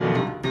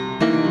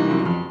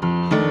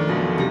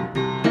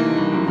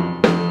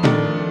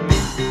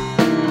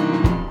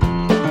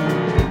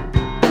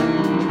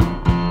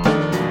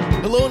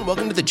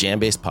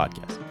JamBase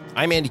podcast.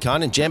 I'm Andy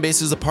Kahn, and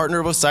JamBase is a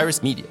partner of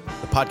Osiris Media,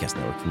 the podcast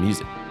network for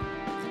music.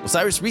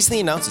 Osiris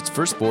recently announced its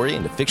first foray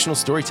into fictional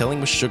storytelling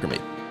with Sugar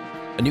Maple,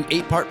 a new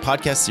 8-part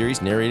podcast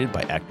series narrated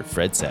by actor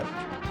Fred Savage.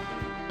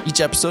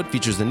 Each episode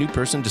features a new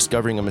person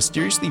discovering a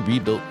mysteriously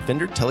rebuilt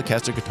Fender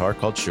Telecaster guitar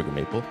called Sugar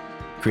Maple,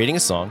 creating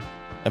a song,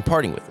 and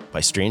parting with it by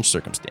strange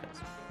circumstance.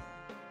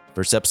 The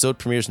first episode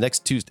premieres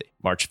next Tuesday,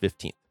 March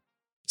 15th.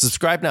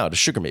 Subscribe now to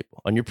Sugar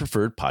Maple on your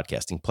preferred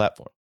podcasting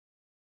platform.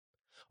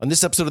 On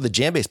this episode of the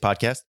JamBase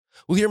podcast,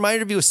 we'll hear my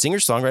interview with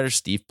singer-songwriter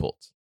Steve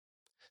Poltz.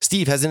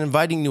 Steve has an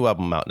inviting new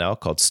album out now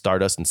called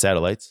Stardust and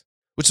Satellites,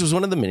 which was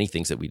one of the many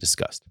things that we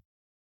discussed.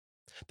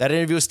 That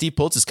interview with Steve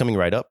Poltz is coming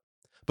right up,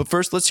 but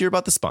first let's hear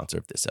about the sponsor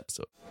of this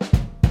episode.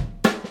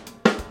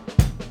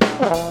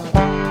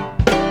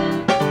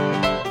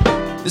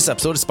 This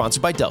episode is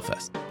sponsored by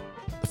Delfest.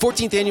 The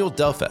 14th annual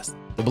Delfest,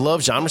 the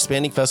beloved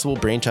genre-spanning festival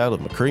brainchild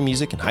of McCurry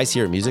Music and High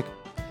Sierra Music,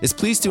 is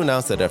pleased to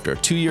announce that after a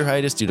 2-year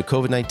hiatus due to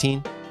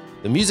COVID-19,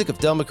 the music of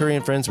Del McCurry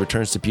and Friends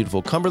returns to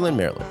beautiful Cumberland,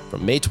 Maryland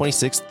from May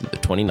 26th through the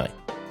 29th.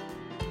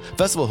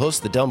 Festival hosts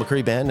the Del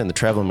McCurry Band and the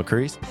Traveling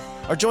McCurrys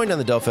are joined on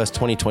the Delfest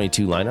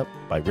 2022 lineup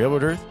by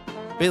Railroad Earth,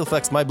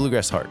 Baleflex My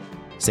Bluegrass Heart,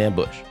 Sam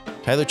Bush,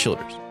 Tyler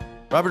Childers,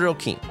 Robert Earl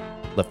King,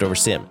 Leftover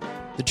Salmon,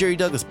 the Jerry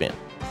Douglas Band,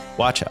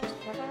 Watch House,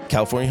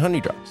 California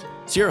Honey Drops,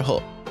 Sierra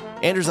Hull,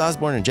 Anders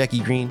Osborne and Jackie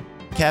Green,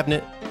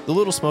 Cabinet, the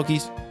Little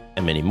Smokies,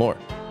 and many more.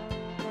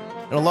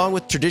 And along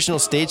with traditional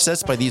stage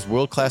sets by these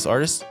world-class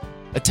artists,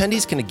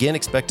 attendees can again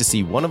expect to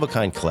see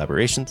one-of-a-kind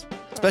collaborations,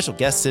 special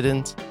guest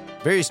sit-ins,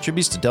 various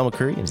tributes to Del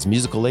McCurry and his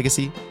musical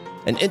legacy,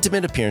 and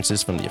intimate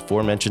appearances from the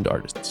aforementioned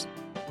artists.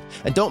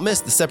 And don't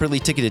miss the separately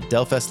ticketed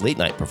Delfest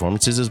late-night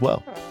performances as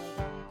well.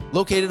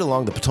 Located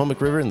along the Potomac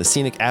River in the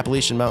scenic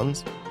Appalachian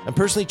Mountains, and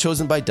personally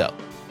chosen by Del,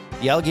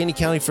 the Allegheny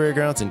County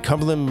Fairgrounds in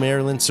Cumberland,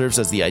 Maryland serves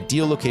as the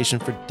ideal location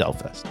for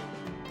Delfest.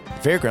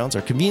 The fairgrounds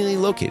are conveniently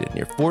located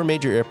near 4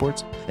 major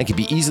airports and can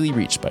be easily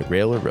reached by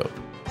rail or road.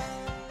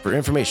 For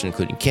information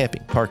including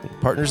camping, parking,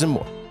 partners, and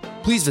more,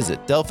 please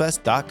visit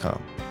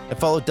delfest.com and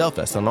follow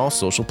Delfest on all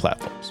social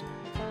platforms.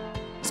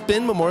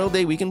 Spend Memorial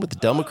Day weekend with the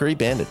Del McCurry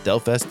Band at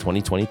Delfest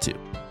 2022.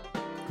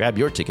 Grab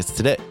your tickets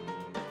today.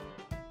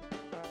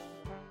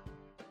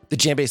 The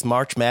JamBase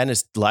March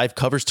Madness Live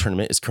Covers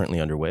Tournament is currently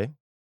underway.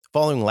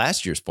 Following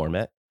last year's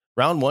format,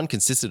 Round 1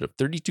 consisted of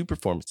 32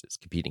 performances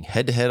competing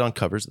head-to-head on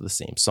covers of the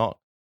same song.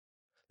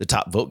 The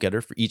top vote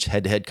getter for each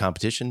head-to-head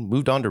competition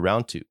moved on to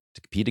Round 2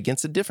 to compete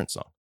against a different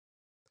song.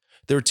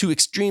 There were 2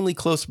 extremely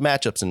close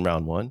matchups in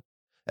Round 1,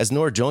 as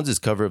Norah Jones's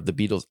cover of the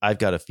Beatles' I've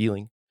Got a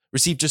Feeling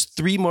received just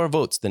 3 more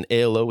votes than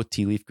ALO with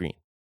Tea Leaf Green.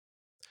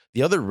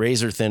 The other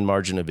razor-thin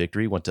margin of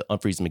victory went to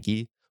Humphreys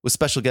McGee with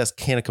special guest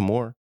Kanika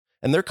Moore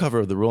and their cover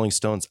of the Rolling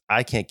Stones'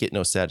 I Can't Get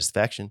No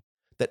Satisfaction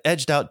that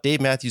edged out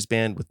Dave Matthews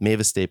Band with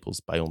Mavis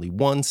Staples by only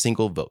 1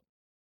 single vote.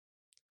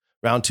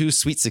 Round 2's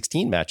Sweet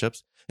 16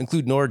 matchups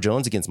include Norah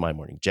Jones against My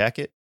Morning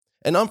Jacket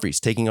and Humphreys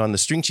taking on the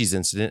String Cheese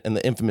Incident and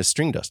the infamous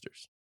String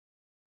Dusters.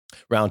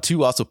 Round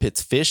 2 also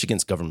pits Fish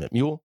against Government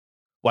Mule,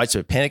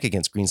 Widespread Panic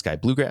against Green Sky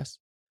Bluegrass,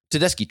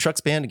 Tedeschi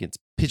Trucks Band against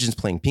Pigeons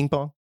Playing Ping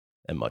Pong,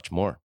 and much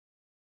more.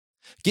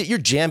 Get your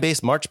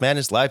JamBase March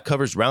Madness Live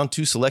Covers Round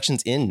 2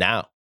 selections in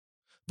now.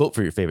 Vote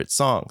for your favorite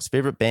songs,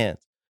 favorite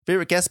bands,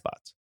 favorite guest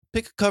spots.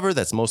 Pick a cover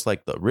that's most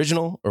like the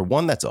original or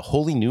one that's a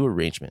wholly new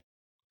arrangement.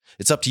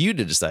 It's up to you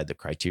to decide the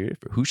criteria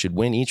for who should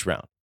win each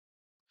round.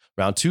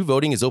 Round 2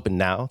 voting is open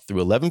now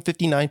through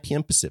 11:59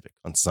 p.m. Pacific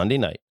on Sunday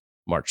night,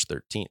 March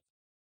 13th.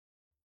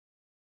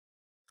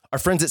 Our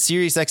friends at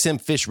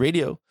SiriusXM Fish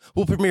Radio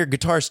will premiere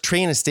guitarist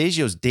Trey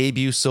Anastasio's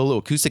debut solo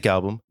acoustic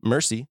album,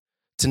 Mercy,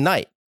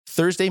 tonight,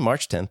 Thursday,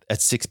 March 10th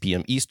at 6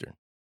 p.m. Eastern.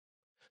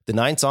 The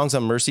 9 songs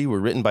on Mercy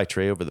were written by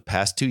Trey over the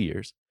past 2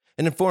 years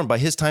and informed by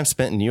his time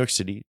spent in New York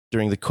City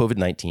during the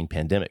COVID-19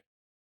 pandemic.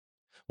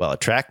 While a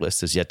track list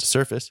has yet to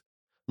surface,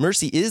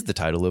 Mercy is the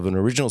title of an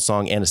original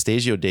song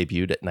Anastasio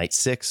debuted at Night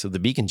 6 of the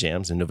Beacon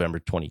Jams in November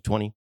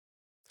 2020.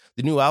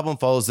 The new album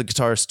follows the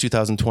guitarist's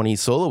 2020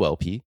 solo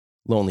LP,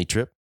 Lonely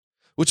Trip,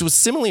 which was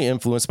similarly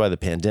influenced by the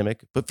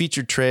pandemic, but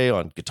featured Trey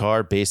on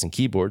guitar, bass, and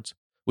keyboards,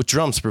 with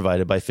drums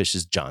provided by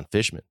Fish's John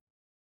Fishman.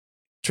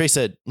 Trey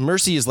said,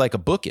 "Mercy is like a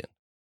bookend.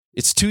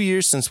 It's 2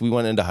 years since we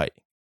went into hiding.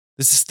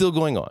 This is still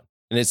going on,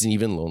 and it's an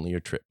even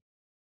lonelier trip."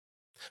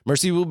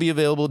 Mercy will be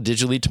available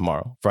digitally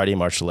tomorrow, Friday,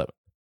 March 11th.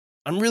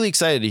 I'm really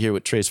excited to hear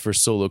what Trey's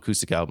first solo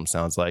acoustic album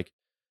sounds like.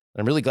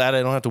 I'm really glad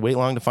I don't have to wait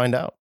long to find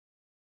out.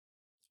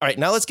 All right,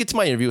 now let's get to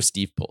my interview with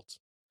Steve Poltz.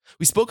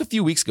 We spoke a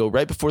few weeks ago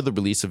right before the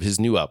release of his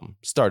new album,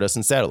 Stardust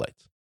and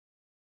Satellites.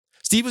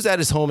 Steve was at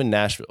his home in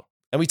Nashville,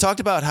 and we talked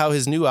about how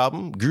his new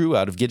album grew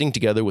out of getting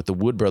together with the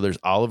Wood brothers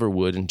Oliver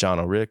Wood and John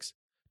O'Ricks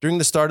during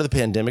the start of the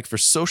pandemic for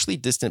socially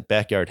distant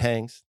backyard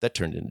hangs that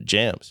turned into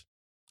jams.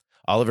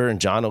 Oliver and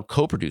John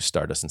co-produced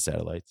Stardust and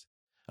Satellites,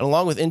 and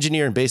along with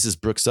engineer and bassist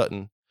Brooke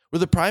Sutton, were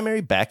the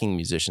primary backing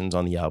musicians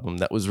on the album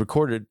that was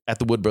recorded at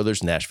the Wood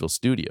brothers' Nashville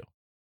studio.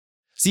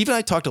 Steve and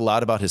I talked a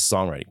lot about his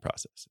songwriting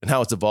process and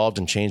how it's evolved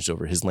and changed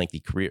over his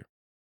lengthy career.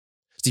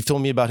 Steve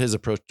told me about his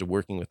approach to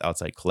working with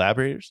outside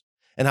collaborators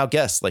and how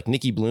guests like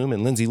Nikki Bloom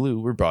and Lindsay Lou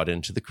were brought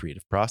into the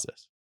creative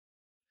process.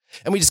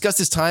 And we discussed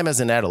his time as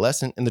an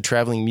adolescent in the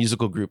traveling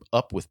musical group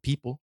Up With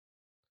People,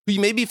 who you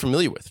may be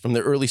familiar with from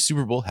their early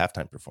Super Bowl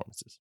halftime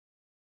performances.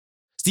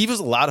 Steve was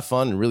a lot of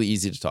fun and really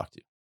easy to talk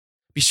to.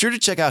 Be sure to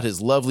check out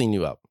his lovely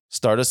new album,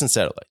 Stardust and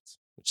Satellites,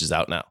 which is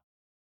out now.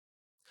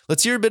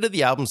 Let's hear a bit of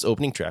the album's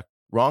opening track,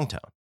 Wrong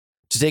Town,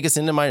 to take us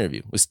into my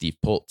interview with Steve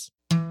Poltz.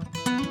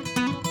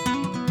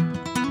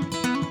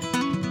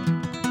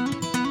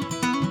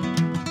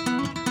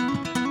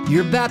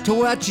 You're about to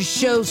watch a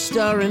show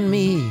starring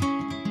me.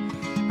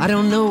 I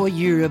don't know what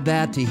you're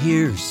about to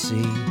hear or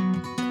see.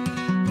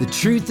 The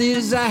truth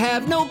is I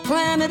have no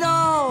plan at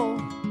all.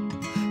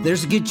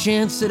 There's a good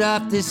chance that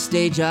off this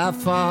stage I'll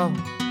fall.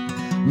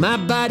 My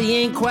body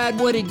ain't quite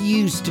what it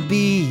used to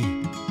be.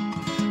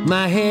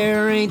 My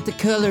hair ain't the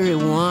color it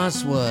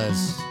once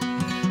was.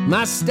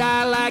 My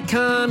style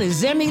icon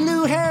is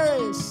Emmylou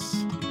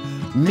Harris,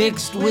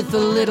 mixed with a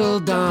little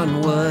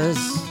Don Was.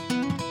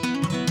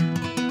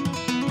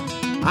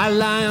 I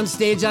lie on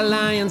stage, I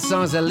lie in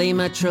songs, I lay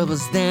my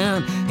troubles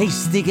down. Hey,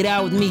 stick it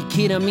out with me,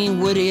 kid, I mean,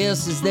 what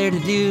else is there to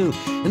do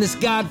in this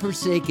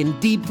godforsaken,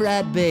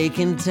 deep-fried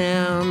bacon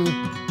town?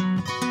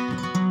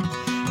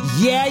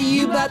 Yeah,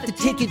 you bought the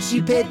tickets,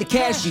 you paid the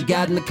cash, you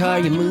got in the car,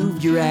 you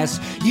moved your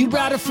ass. You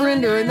brought a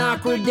friend or an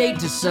awkward date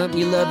to something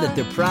you love that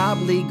they're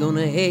probably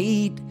gonna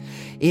hate.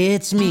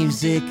 It's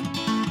music,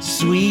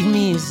 sweet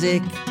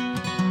music.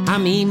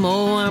 I'm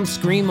emo, I'm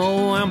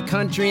screamo, I'm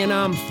country and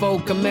I'm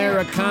folk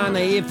Americana.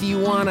 If you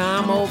wanna,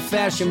 I'm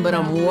old-fashioned, but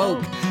I'm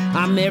woke.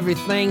 I'm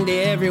everything to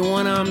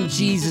everyone, I'm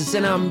Jesus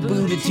and I'm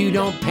Buddha too,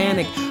 don't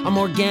panic. I'm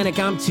organic,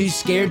 I'm too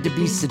scared to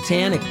be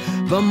satanic.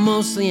 But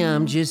mostly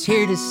I'm just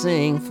here to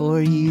sing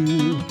for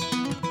you.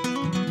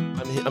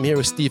 I'm here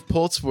with Steve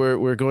Poltz.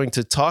 We're going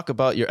to talk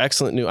about your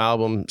excellent new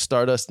album,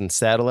 Stardust and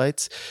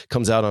Satellites.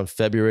 Comes out on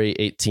February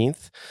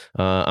 18th.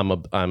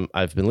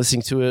 I've been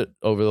listening to it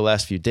over the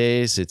last few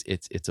days.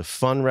 It's a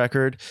fun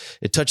record.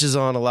 It touches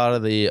on a lot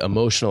of the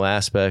emotional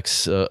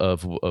aspects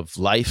of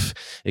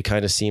life. It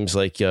kind of seems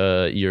like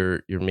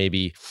you're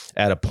maybe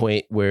at a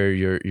point where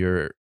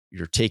you're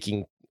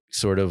taking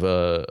sort of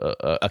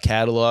a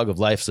catalog of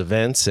life's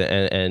events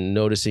and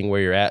noticing where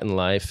you're at in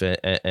life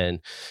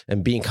and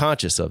being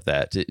conscious of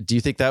that. Do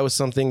you think that was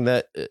something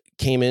that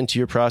came into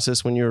your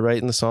process when you were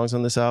writing the songs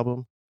on this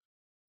album?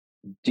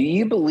 Do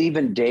you believe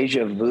in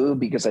deja vu?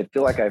 Because I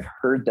feel like I've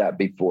heard that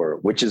before,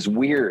 which is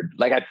weird.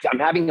 Like I'm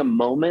having a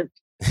moment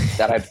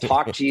that I've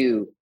talked to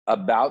you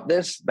about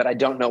this, but I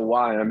don't know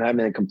why. I'm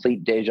having a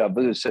complete deja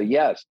vu. So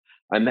yes,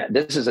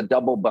 this is a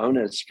double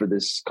bonus for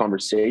this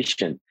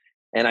conversation.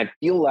 And I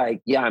feel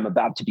like, yeah, I'm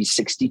about to be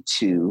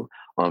 62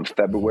 on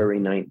February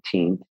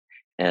 19th.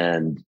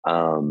 And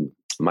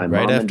my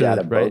mom and dad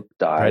have both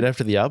died. Right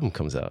after the album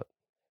comes out.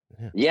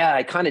 Yeah,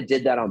 I kind of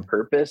did that on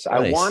purpose.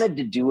 Nice. I wanted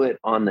to do it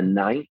on the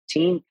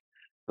 19th,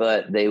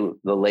 but the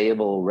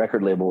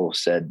record label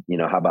said,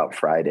 how about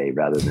Friday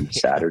rather than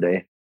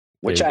Saturday,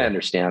 which I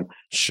understand.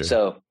 Sure.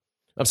 So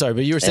I'm sorry,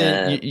 but you were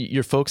saying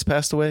your folks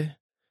passed away?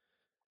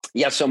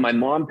 Yeah. So my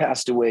mom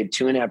passed away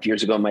 2.5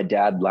 years ago, my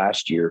dad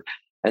last year.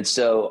 And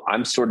so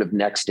I'm sort of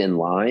next in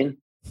line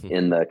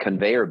in the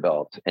conveyor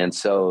belt. And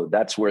so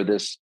that's where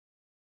this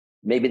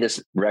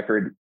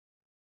record,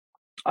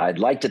 I'd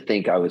like to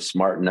think I was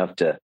smart enough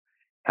to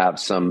have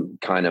some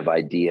kind of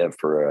idea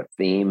for a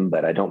theme,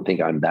 but I don't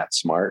think I'm that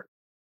smart.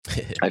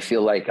 I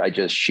feel like I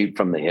just shoot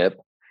from the hip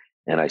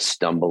and I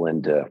stumble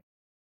into,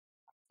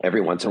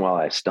 every once in a while,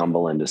 I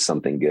stumble into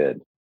something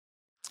good.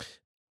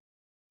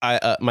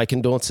 My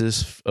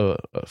condolences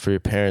for your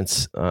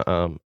parents.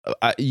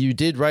 You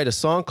did write a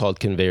song called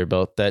Conveyor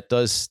Belt that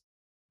does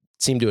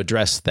seem to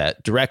address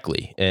that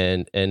directly,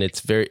 and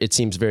it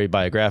seems very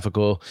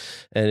biographical,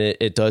 and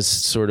it does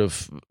sort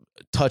of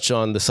touch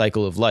on the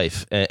cycle of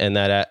life and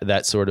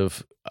that sort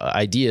of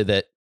idea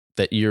that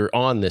you're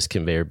on this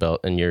conveyor belt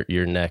and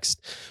you're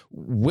next.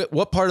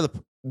 What part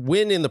of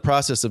when in the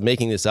process of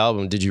making this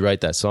album did you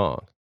write that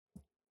song?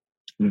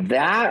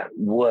 That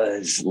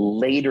was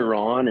later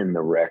on in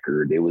the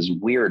record. It was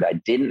weird. I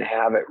didn't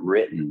have it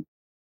written.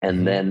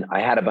 And then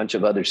I had a bunch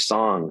of other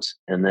songs.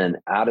 And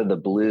then out of the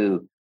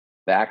blue,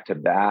 back to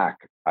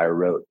back, I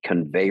wrote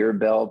Conveyor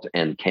Belt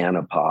and Can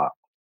of Pop.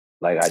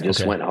 Like I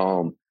just went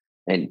home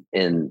and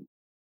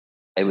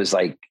it was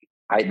like,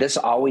 this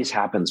always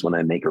happens when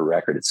I make a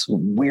record. It's the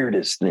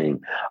weirdest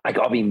thing. Like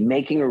I'll be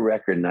making a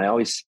record and I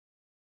always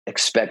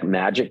expect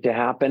magic to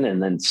happen.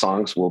 And then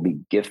songs will be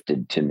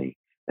gifted to me.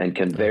 And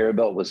Conveyor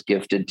Belt was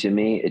gifted to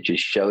me. It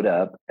just showed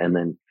up. And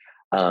then,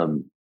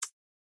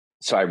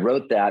 so I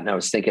wrote that and I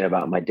was thinking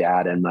about my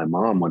dad and my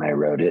mom when I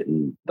wrote it.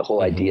 And the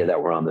whole idea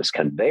that we're on this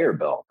conveyor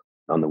belt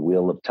on the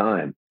wheel of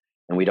time.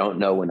 And we don't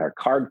know when our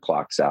card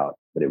clock's out,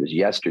 but it was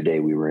yesterday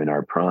we were in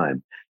our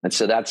prime. And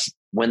so that's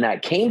when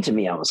that came to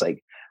me. I was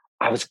like,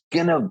 I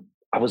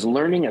was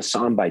learning a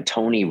song by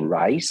Tony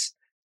Rice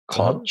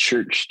called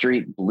Church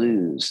Street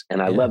Blues.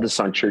 And I love the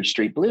song Church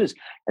Street Blues.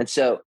 And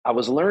so I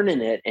was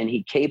learning it and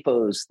he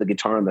capos the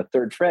guitar on the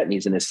 3rd fret and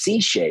he's in a C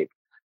shape.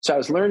 So I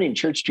was learning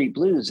Church Street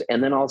Blues,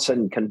 and then all of a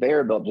sudden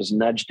Conveyor Belt just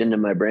nudged into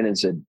my brain and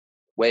said,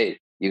 wait,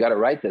 you got to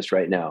write this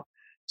right now.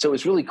 So it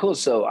was really cool.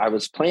 So I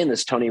was playing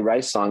this Tony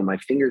Rice song. My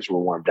fingers were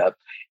warmed up.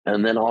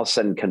 And then all of a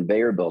sudden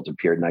Conveyor Belt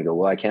appeared. And I go,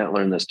 well, I can't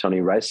learn this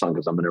Tony Rice song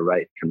because I'm going to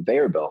write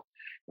Conveyor Belt.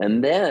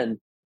 And then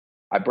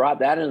I brought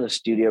that in the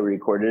studio,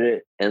 recorded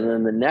it. And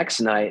then the next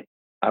night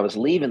I was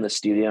leaving the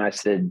studio. And I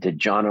said to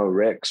John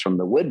O'Ricks from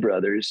the Wood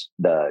Brothers,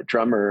 the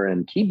drummer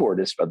and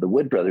keyboardist of the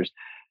Wood Brothers,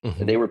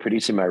 they were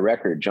producing my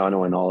record, John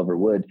O and Oliver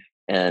Wood.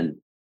 And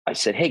I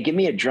said, hey, give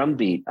me a drum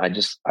beat. I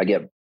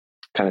get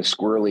kind of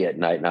squirrely at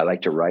night and I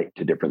like to write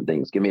to different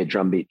things. Give me a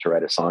drum beat to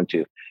write a song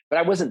to. But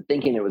I wasn't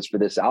thinking it was for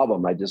this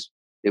album.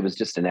 It was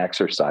just an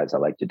exercise I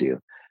like to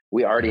do.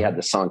 We already had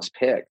the songs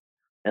picked.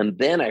 And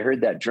then I heard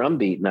that drum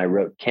beat and I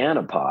wrote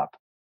Canapop.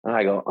 And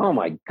I go, oh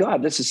my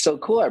God, this is so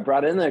cool. I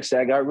brought it in the next day.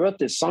 I wrote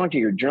this song to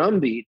your drum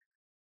beat.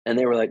 And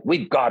they were like,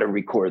 we've got to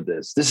record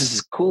this. This is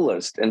the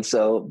coolest. And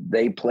so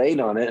they played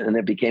on it and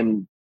it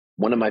became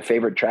one of my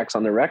favorite tracks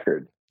on the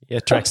record. Yeah,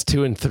 tracks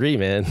 2 and 3,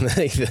 man.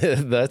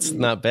 That's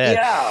not bad.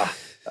 Yeah.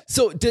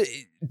 So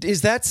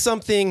is that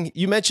something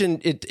you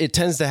mentioned? It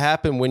tends to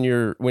happen when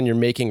you're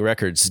making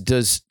records.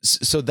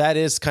 So that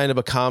is kind of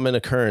a common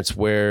occurrence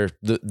where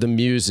the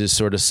muse is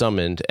sort of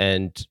summoned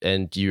and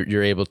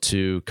you're able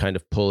to kind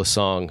of pull a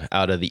song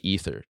out of the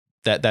ether.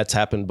 That's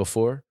happened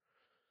before?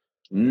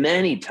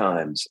 Many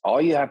times. All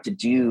you have to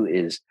do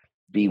is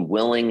be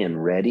willing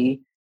and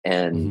ready,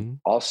 and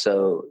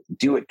also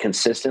do it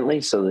consistently.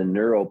 So the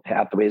neural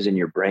pathways in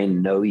your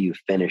brain know you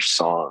finish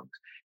songs.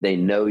 They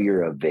know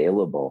you're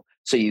available.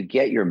 So you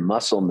get your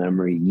muscle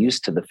memory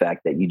used to the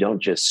fact that you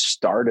don't just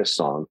start a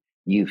song,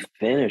 you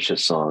finish a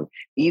song.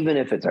 Even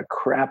if it's a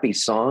crappy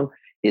song,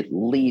 it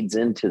leads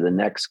into the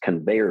next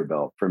Conveyor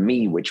Belt. For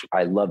me, which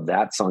I love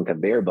that song,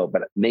 Conveyor Belt,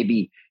 but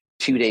maybe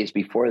 2 days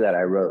before that,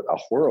 I wrote a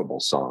horrible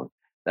song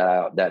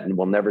that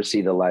will never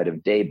see the light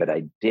of day, but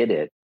I did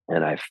it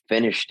and I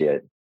finished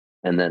it.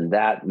 And then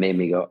that made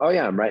me go, oh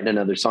yeah, I'm writing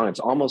another song. It's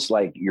almost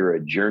like you're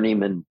a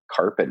journeyman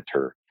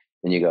carpenter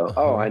and you go,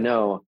 oh, I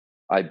know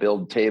I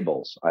build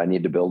tables. I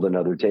need to build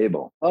another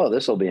table. Oh,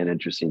 this will be an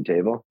interesting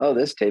table. Oh,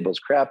 this table's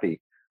crappy.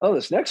 Oh,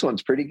 this next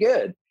one's pretty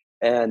good.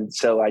 And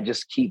so I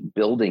just keep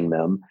building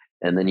them.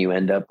 And then you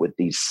end up with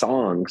these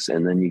songs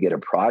and then you get a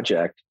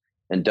project,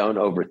 and don't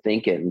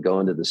overthink it and go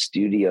into the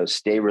studio,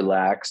 stay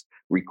relaxed,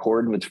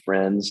 record with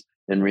friends.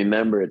 And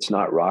remember, it's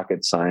not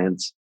rocket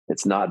science.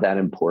 It's not that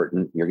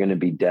important. You're going to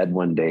be dead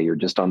one day. You're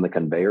just on the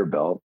conveyor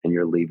belt and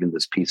you're leaving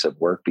this piece of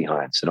work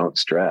behind. So don't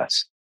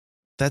stress.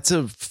 That's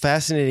a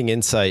fascinating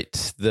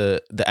insight,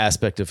 the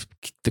aspect of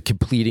the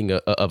completing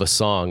of a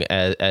song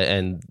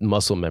and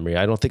muscle memory.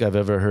 I don't think I've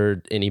ever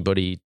heard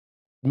anybody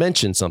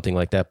mention something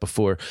like that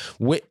before.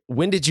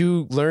 When did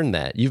you learn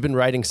that? You've been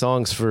writing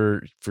songs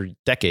for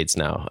decades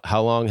now.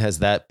 How long has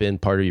that been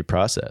part of your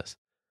process?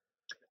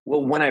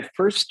 Well, when I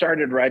first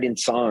started writing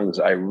songs,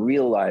 I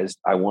realized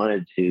I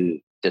wanted to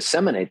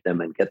disseminate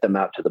them and get them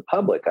out to the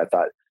public. I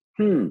thought,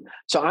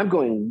 so I'm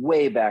going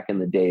way back in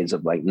the days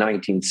of like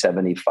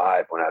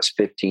 1975 when I was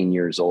 15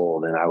 years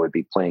old and I would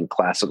be playing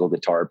classical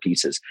guitar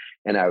pieces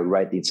and I would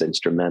write these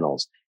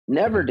instrumentals.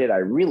 Never did I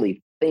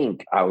really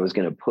think I was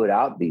going to put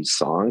out these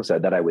songs,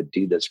 that I would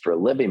do this for a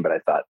living, but I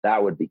thought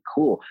that would be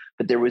cool.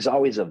 But there was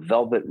always a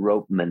velvet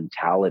rope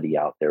mentality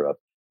out there of,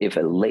 if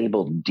a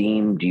label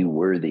deemed you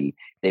worthy,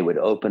 they would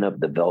open up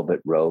the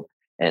velvet rope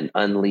and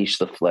unleash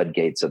the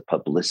floodgates of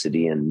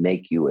publicity and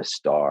make you a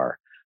star.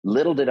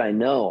 Little did I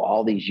know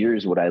all these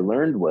years, what I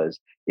learned was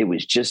it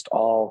was just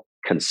all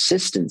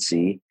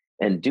consistency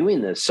and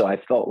doing this. So I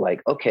felt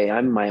like, okay,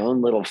 I'm my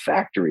own little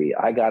factory.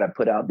 I got to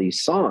put out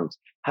these songs.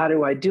 How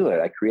do I do it?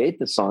 I create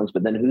the songs,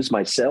 but then who's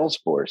my sales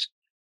force?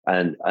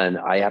 And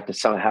I have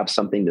to have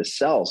something to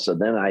sell. So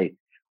then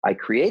I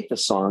create the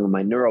song, and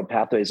my neural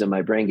pathways in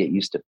my brain get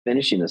used to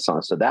finishing the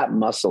song. So that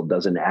muscle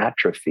doesn't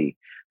atrophy.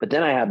 But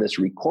then I have this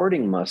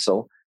recording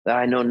muscle that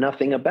I know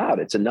nothing about.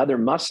 It's another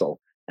muscle.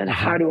 And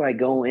how do I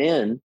go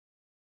in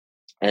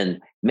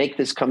and make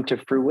this come to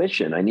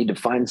fruition? I need to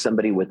find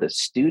somebody with a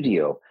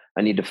studio.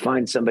 I need to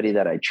find somebody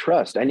that I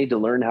trust. I need to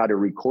learn how to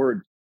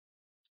record.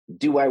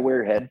 Do I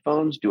wear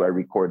headphones? Do I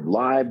record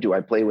live? Do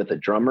I play with a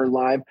drummer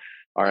live?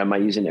 Or am I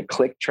using a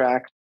click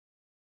track?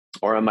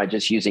 Or am I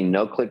just using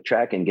no click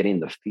track and getting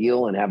the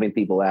feel and having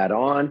people add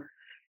on?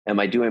 Am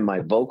I doing my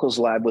vocals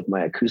live with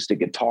my acoustic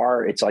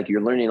guitar? It's like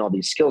you're learning all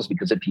these skills,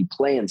 because if you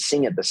play and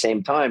sing at the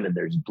same time and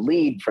there's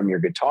bleed from your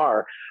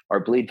guitar or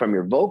bleed from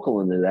your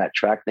vocal into that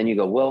track, then you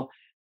go, well,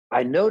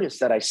 I noticed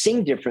that I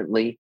sing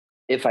differently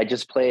if I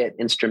just play it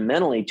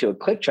instrumentally to a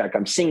click track.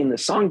 I'm singing the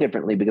song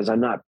differently because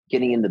I'm not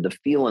getting into the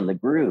feel and the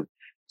groove.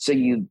 So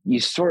you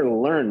sort of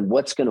learn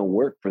what's going to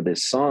work for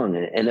this song.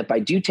 And if I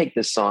do take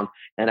this song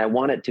and I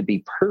want it to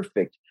be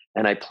perfect,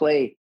 and I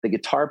play the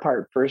guitar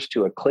part first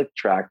to a click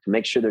track to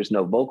make sure there's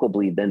no vocal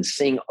bleed, then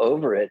sing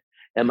over it,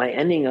 am I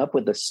ending up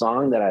with a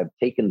song that I've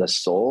taken the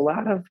soul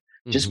out of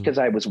just because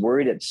I was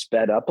worried it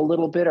sped up a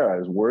little bit, or I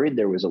was worried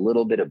there was a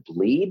little bit of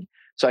bleed?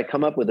 So I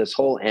come up with this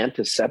whole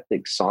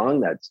antiseptic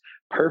song that's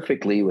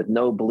perfectly with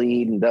no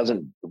bleed and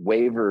doesn't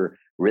waver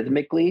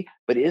rhythmically.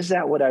 But is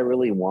that what I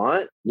really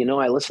want? You know,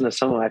 I listen to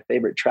some of my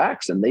favorite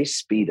tracks and they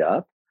speed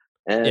up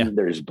and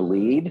there's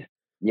bleed.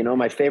 You know,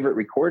 my favorite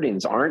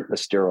recordings aren't the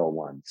sterile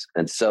ones.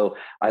 And so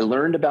I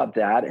learned about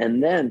that.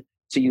 And then,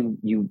 so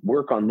you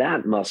work on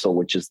that muscle,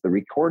 which is the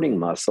recording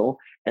muscle.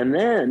 And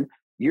then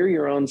you're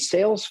your own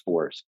sales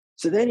force.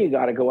 So then you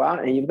got to go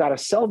out and you've got to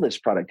sell this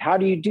product. How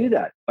do you do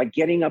that? By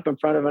getting up in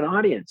front of an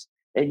audience.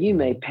 And you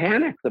may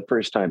panic the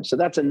first time. So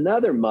that's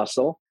another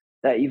muscle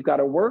that you've got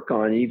to work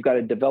on. And you've got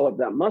to develop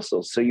that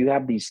muscle. So you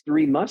have these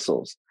three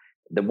muscles: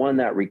 the one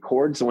that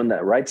records, the one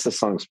that writes the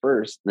songs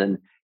first. Then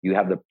you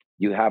have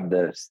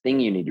the thing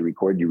you need to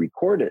record. You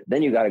record it.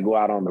 Then you got to go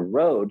out on the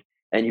road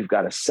and you've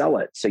got to sell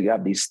it. So you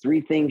have these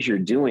three things you're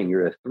doing.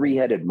 You're a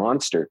three-headed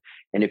monster.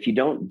 And if you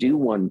don't do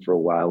one for a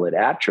while, it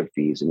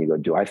atrophies and you go,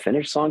 do I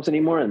finish songs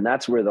anymore? And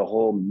that's where the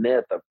whole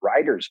myth of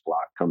writer's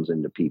block comes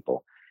into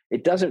people.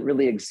 It doesn't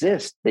really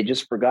exist. They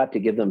just forgot to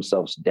give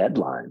themselves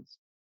deadlines.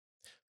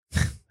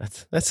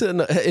 That's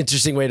an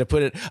interesting way to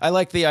put it. I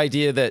like the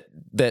idea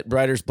that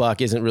writer's block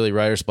isn't really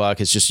writer's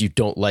block. It's just you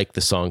don't like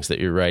the songs that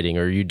you're writing,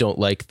 or you don't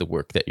like the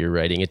work that you're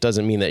writing. It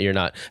doesn't mean that you're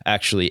not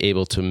actually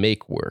able to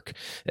make work.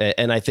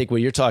 And I think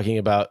what you're talking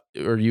about,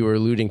 or you were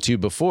alluding to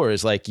before,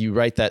 is like you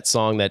write that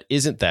song that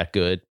isn't that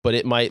good, but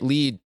it might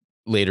lead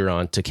later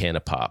on to Can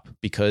of Pop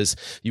because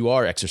you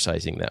are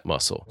exercising that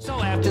muscle.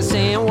 So after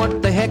saying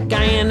what the heck,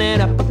 I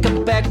ended up at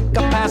Quebec.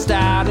 I passed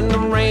out in the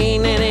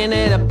rain and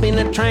ended up in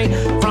a train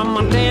from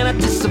Montana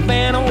to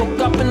Savannah. Woke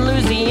up in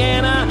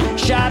Louisiana,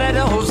 shouted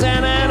a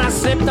Hosanna, and I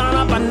sipped on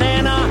a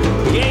banana.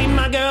 Gave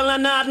my girl a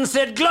nod and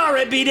said,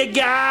 glory be to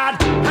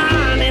God.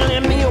 Honey,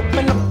 let me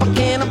open up a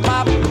can of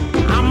pop.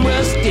 I'm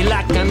rusty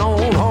like an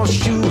old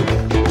horseshoe.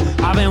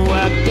 I've been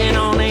working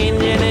on the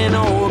engine in an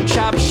old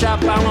chop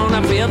shop. I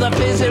wanna feel the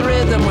busy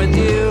rhythm with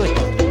you.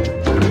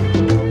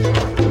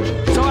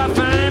 So I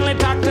finally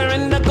talked her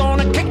into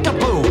gonna kick a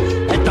boo.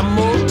 At the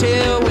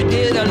motel we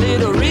did a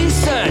little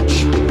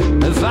research.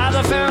 The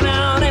father found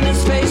out and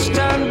his face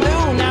turned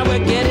blue. Now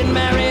we're getting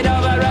married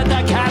over at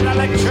the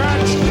Catholic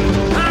Church.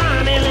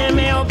 Honey, let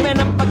me open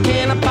up a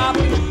can of pop.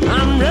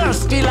 I'm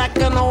rusty like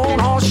an old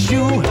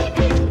horseshoe.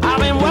 I've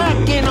been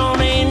working on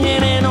the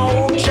engine in an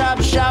old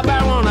chop shop.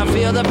 I wanna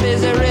feel the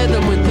busy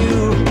rhythm with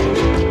you.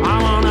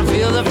 I wanna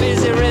feel the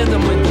busy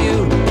rhythm with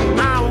you.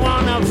 I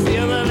wanna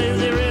feel the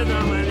busy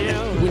rhythm with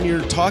you. When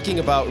you're talking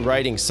about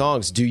writing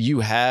songs, do you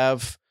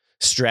have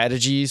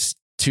strategies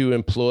to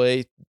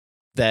employ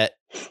that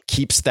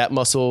keeps that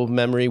muscle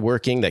memory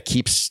working, that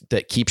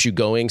keeps you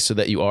going, so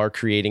that you are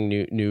creating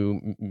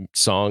new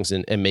songs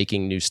and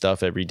making new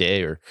stuff every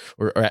day, or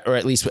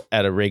at least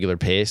at a regular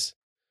pace?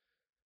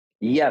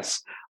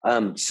 Yes.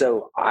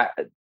 So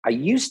I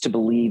used to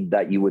believe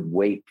that you would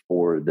wait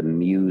for the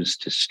muse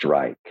to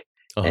strike.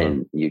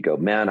 And you go,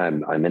 man,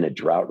 I'm in a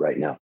drought right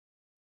now.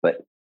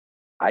 But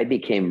I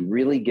became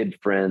really good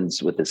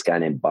friends with this guy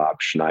named Bob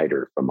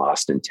Schneider from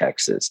Austin,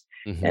 Texas.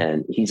 Mm-hmm.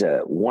 And he's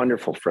a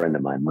wonderful friend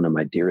of mine, one of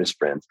my dearest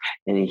friends.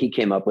 And he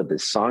came up with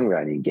this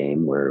songwriting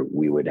game where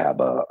we would have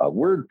a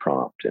word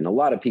prompt. And a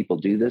lot of people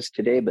do this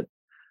today, but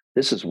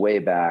this is way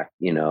back,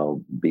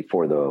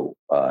 before the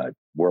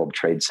World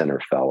Trade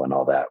Center fell and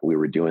all that. We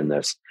were doing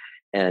this.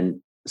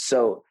 And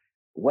so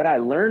what I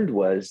learned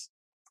was,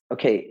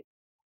 okay,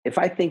 if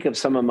I think of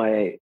some of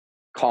my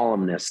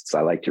columnists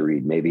I like to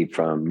read, maybe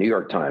from New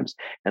York Times,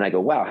 and I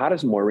go, wow, how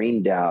does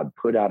Maureen Dowd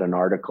put out an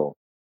article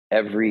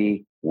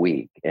every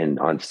week? And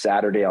on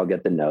Saturday, I'll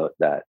get the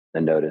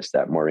notice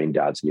that Maureen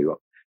Dowd's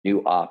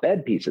new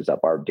op-ed pieces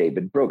up are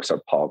David Brooks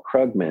or Paul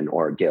Krugman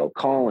or Gail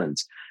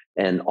Collins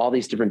and all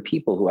these different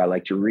people who I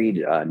like to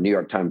read, New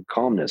York Times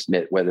columnists,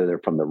 whether they're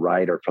from the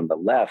right or from the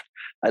left.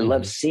 I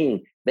love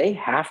seeing they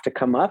have to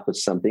come up with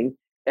something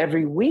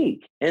every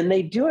week, and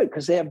they do it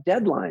because they have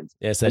deadlines.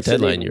 Yeah, it's that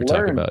deadline you're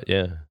talking about.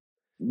 Yeah.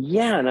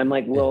 Yeah. And I'm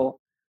like,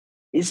 well,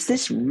 is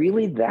this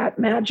really that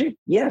magic?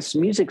 Yes,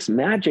 music's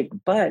magic,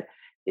 but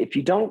if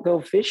you don't go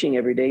fishing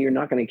every day, you're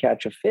not going to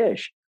catch a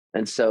fish.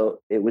 And so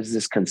it was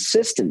this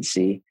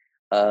consistency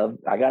of,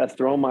 I got to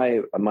throw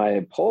my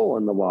pole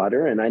in the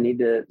water and I need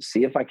to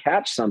see if I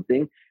catch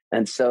something.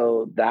 And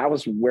so that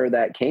was where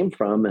that came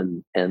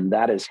from. And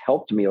that has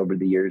helped me over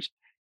the years.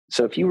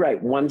 So if you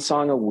write one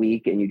song a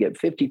week and you get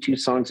 52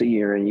 songs a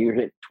year and you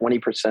hit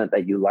 20%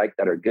 that you like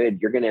that are good,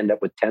 you're going to end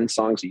up with 10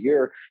 songs a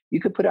year. You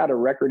could put out a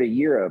record a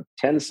year of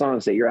 10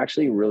 songs that you're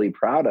actually really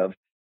proud of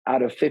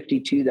out of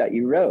 52 that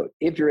you wrote.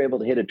 If you're able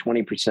to hit a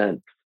 20%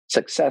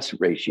 success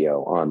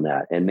ratio on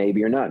that, and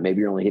maybe you're not, maybe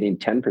you're only hitting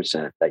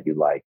 10% that you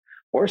like,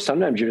 or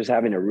sometimes you're just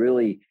having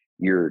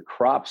your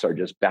crops are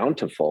just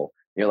bountiful.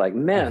 You're like,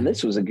 man,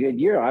 this was a good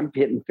year. I'm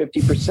hitting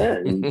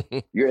 50%. And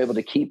you're able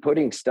to keep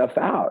putting stuff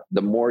out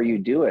the more you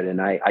do it.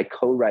 And I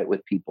co-write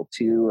with people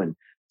too. And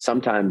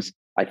sometimes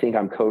I think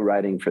I'm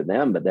co-writing for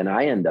them, but then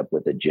I end up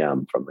with a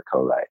gem from the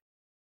co-write.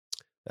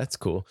 That's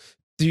cool.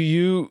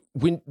 So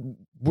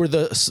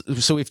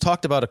we've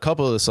talked about a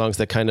couple of the songs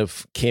that kind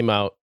of came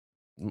out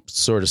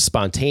sort of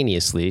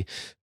spontaneously.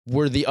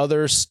 were the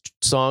other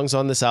songs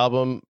on this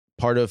album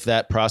part of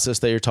that process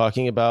that you're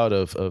talking about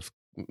of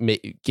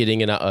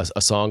getting in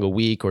a song a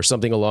week or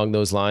something along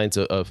those lines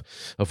of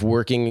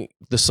working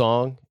the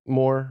song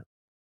more?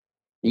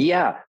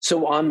 Yeah.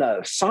 So on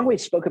the song we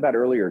spoke about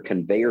earlier,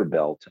 Conveyor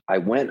Belt, I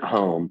went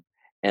home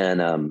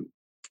and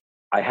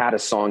I had a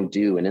song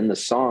due, and in the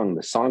song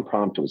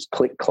prompt was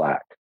click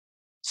clack.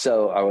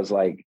 So I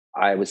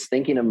was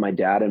thinking of my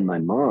dad and my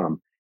mom,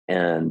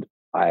 and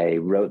I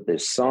wrote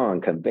this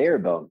song, Conveyor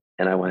Belt,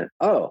 and I went,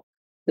 oh,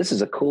 this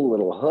is a cool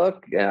little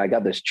hook. And I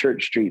got this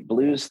Church Street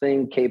Blues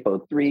thing,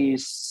 capo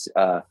threes.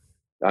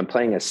 I'm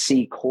playing a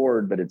C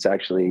chord, but it's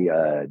actually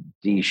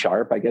D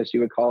sharp, I guess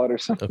you would call it, or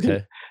something.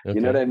 Okay. You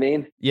know what I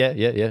mean?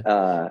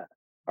 Yeah.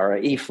 Or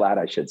E flat,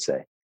 I should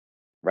say.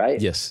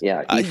 Right? Yes.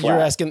 Yeah. E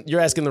flat. You're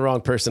asking the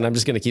wrong person. I'm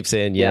just going to keep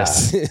saying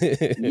yes.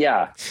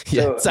 Yeah.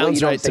 So,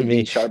 sounds right to me.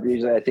 D sharp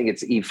usually. I think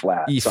it's E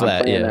flat. E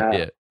flat.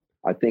 Yeah.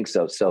 I think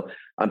so. So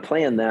I'm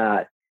playing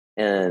that,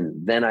 and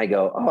then I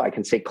go, oh, I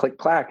can say click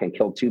clack and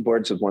kill two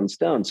birds with one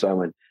stone. So I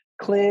went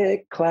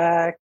click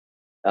clack,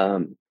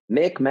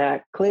 Mick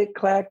Mac, click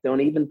clack.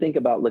 Don't even think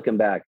about looking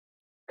back.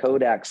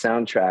 Kodak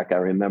soundtrack. I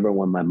remember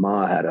when my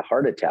mom had a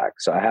heart attack.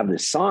 So I have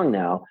this song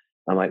now.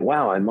 I'm like,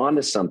 wow, I'm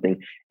onto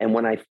something. And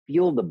when I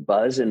feel the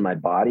buzz in my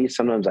body,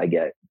 sometimes I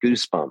get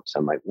goosebumps.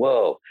 I'm like,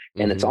 whoa.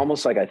 And it's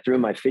almost like I threw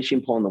my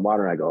fishing pole in the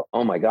water and I go,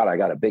 oh my God, I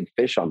got a big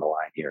fish on the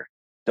line here.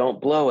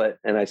 Don't blow it.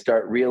 And I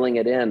start reeling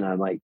it in. I'm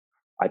like,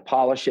 I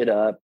polish it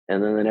up.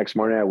 And then the next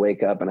morning I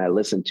wake up and I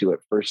listen to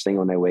it first thing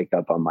when I wake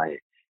up on my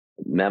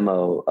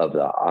memo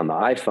on the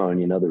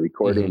iPhone, the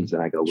recordings.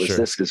 And I go, was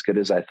this as good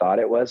as I thought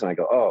it was? And I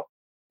go, oh,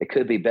 it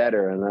could be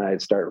better. And then I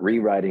start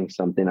rewriting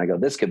something. I go,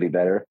 this could be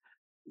better.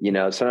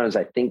 Sometimes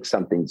I think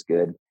something's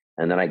good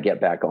and then I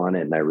get back on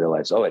it and I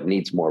realize, oh, it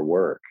needs more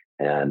work.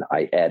 And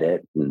I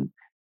edit. And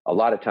a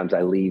lot of times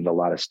I leave a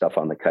lot of stuff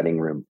on the cutting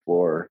room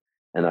floor.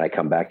 And then I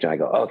come back to it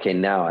and I go, okay,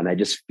 now. And I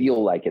just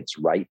feel like it's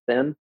right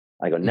then.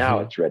 I go, now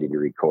it's ready to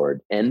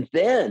record. And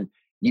then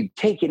you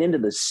take it into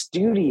the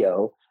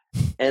studio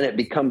and it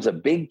becomes a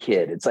big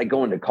kid. It's like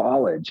going to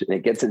college and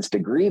it gets its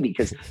degree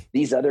because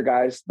these other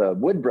guys, the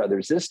Wood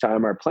Brothers this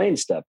time, are playing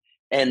stuff.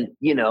 And,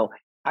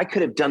 I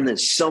could have done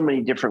this so many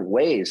different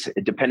ways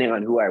depending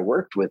on who I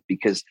worked with,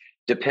 because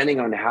depending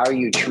on how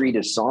you treat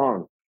a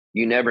song,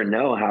 you never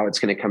know how it's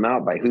going to come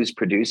out by who's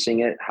producing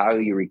it, how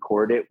you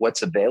record it,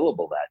 what's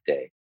available that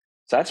day.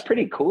 So that's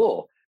pretty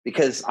cool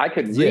because I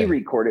could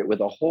re-record it with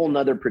a whole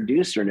nother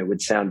producer and it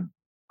would sound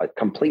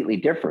completely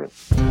different.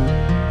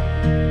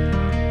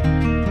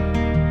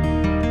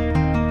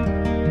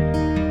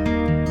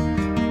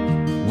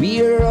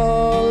 We are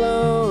all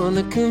on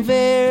a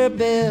conveyor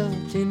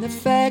belt in a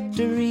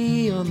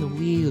factory on the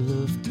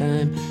wheel of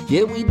time.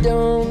 Yeah, we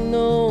don't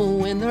know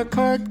when our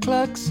cart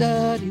clocks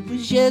out. It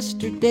was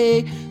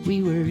yesterday,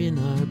 we were in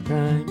our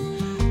prime.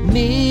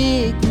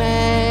 Mick,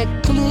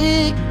 Mac,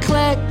 click,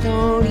 clack,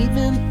 don't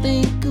even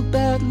think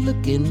about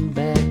looking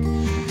back.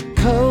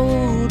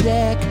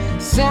 Kodak,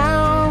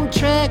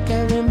 soundtrack,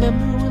 I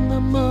remember when my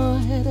ma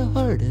had a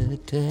heart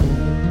attack.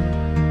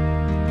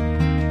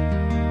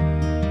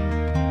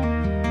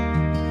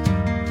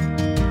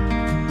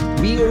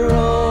 We are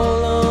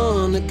all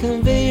on a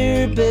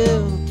conveyor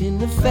belt in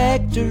the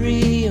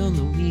factory on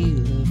the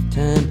wheel of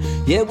time.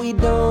 Yeah, we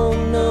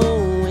don't know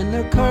when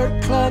our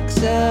cart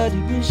clocks out.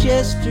 It was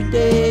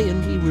yesterday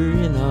and we were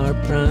in our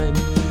prime.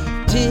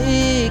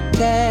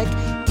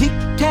 Tick-tack,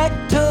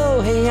 tic-tac-toe.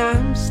 Hey,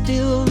 I'm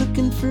still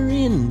looking for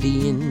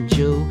Indian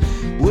Joe.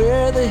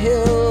 Where the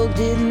hell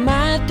did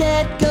my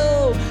dad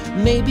go?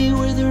 Maybe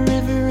where the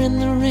river and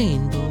the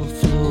rainbow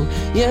flow.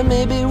 Yeah,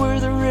 maybe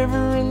where the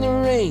river and the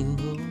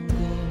rainbow.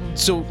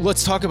 So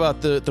let's talk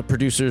about the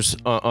producers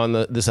on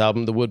this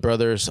album, the Wood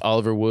Brothers,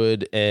 Oliver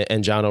Wood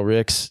and John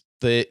O'Ricks.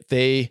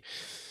 They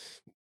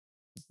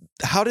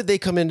how did they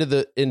come into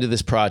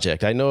this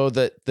project? I know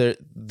that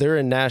they're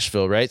in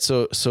Nashville, right?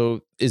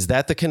 So is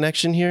that the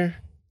connection here?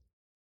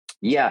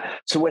 Yeah.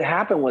 So what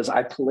happened was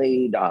I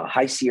played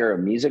High Sierra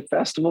Music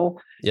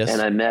Festival,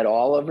 and I met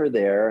Oliver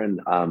there.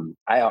 And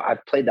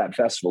I've played that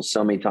festival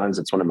so many times.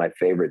 It's one of my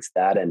favorites.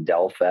 That and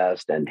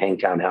Delfest and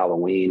Hangtown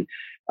Halloween.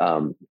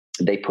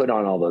 They put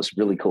on all those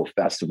really cool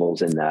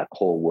festivals in that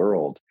whole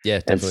world. Yeah,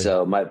 definitely. And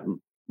so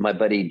my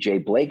buddy Jay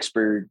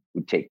Blakesberg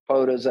would take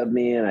photos of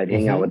me and I'd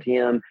hang out with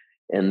him.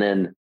 And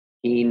then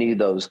he knew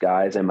those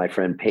guys, and my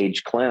friend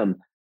Paige Clem,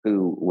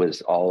 who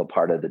was all a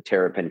part of the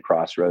Terrapin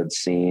Crossroads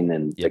scene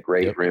and the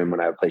Great Room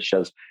when I would play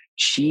shows.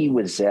 She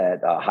was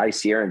at High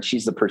Sierra, and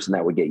she's the person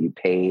that would get you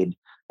paid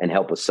and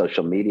help with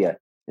social media.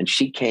 And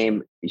she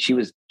came, she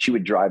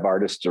would drive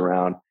artists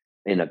around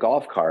in a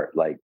golf cart,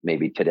 like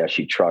maybe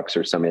Tedeschi Trucks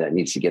or somebody that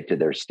needs to get to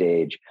their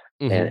stage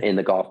and in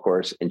the golf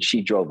course. And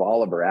she drove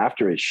Oliver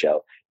after his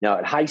show. Now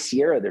at High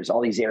Sierra, there's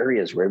all these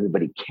areas where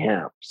everybody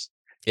camps.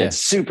 Yeah. It's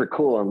super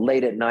cool. And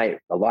late at night,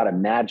 a lot of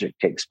magic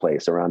takes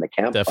place around the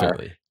campfire.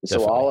 Definitely.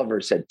 So Oliver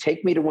said,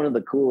 take me to one of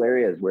the cool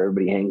areas where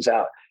everybody hangs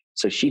out.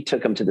 So she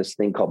took him to this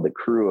thing called the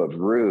Crew of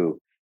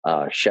Rue.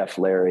 Chef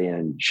Larry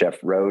and Chef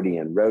Rhodey,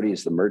 and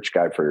Rhodey's the merch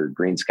guy for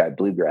Green Sky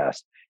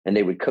Bluegrass. And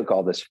they would cook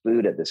all this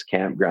food at this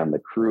campground, the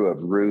crew of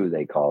Roo,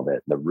 they called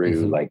it, the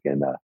Roo, like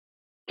in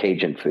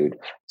Cajun food.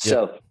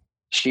 So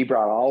she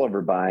brought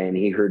Oliver by, and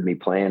he heard me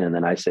playing. And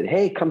then I said,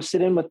 hey, come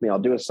sit in with me. I'll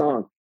do a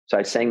song. So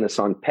I sang the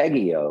song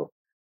Peggy-O,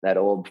 that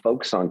old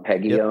folk song,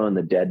 Peggy-O, and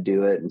the Dead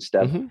do it and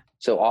stuff.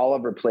 So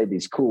Oliver played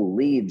these cool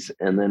leads,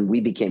 and then we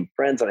became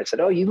friends. And I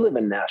said, oh, you live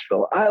in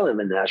Nashville. I live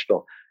in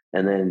Nashville.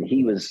 And then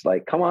he was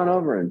like, come on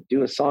over and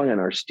do a song in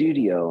our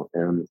studio.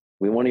 And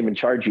we won't even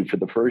charge you for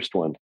the first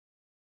one,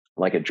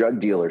 like a drug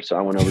dealer. So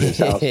I went over to his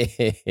house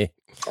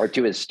or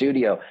to his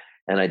studio,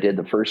 and I did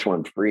the first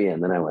one free.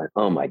 And then I went,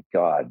 oh my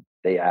God,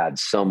 they add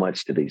so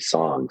much to these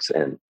songs.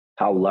 And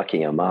how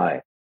lucky am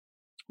I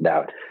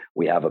that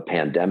we have a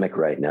pandemic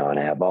right now, and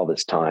I have all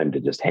this time to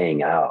just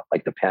hang out.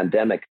 Like the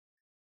pandemic,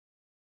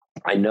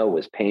 I know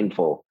was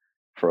painful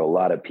for a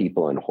lot of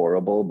people and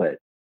horrible, but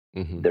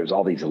there's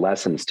all these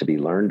lessons to be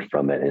learned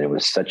from it. And it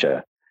was such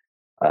a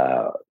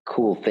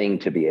cool thing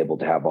to be able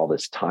to have all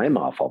this time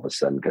off all of a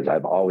sudden, because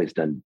I've always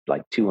done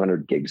like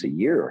 200 gigs a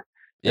year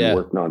and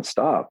worked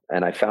nonstop.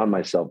 And I found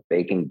myself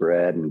baking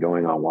bread and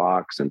going on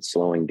walks and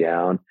slowing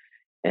down.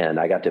 And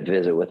I got to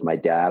visit with my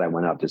dad. I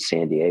went out to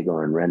San Diego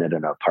and rented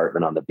an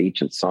apartment on the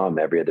beach and saw him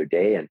every other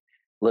day. And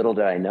little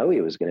did I know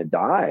he was going to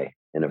die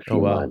in a few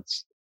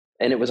months.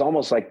 And it was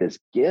almost like this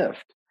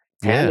gift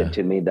handed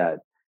to me that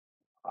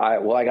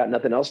I got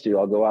nothing else to do.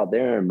 I'll go out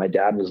there. And my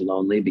dad was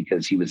lonely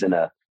because he was in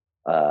a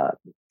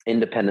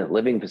independent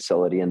living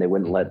facility, and they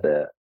wouldn't let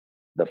the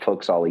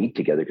folks all eat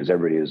together because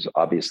everybody was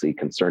obviously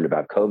concerned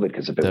about COVID.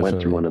 Because if it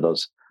went through one of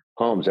those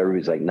homes,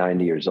 everybody's like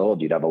 90 years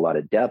old, you'd have a lot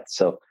of deaths.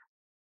 So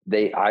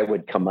I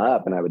would come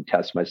up and I would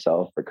test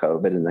myself for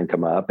COVID and then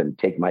come up and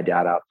take my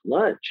dad out to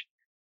lunch.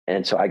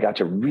 And so I got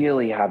to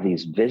really have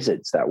these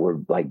visits that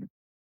were like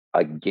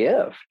a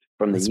gift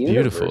from the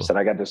universe. Beautiful. And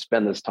I got to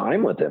spend this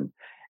time with him.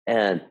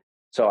 And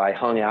so I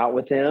hung out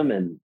with him,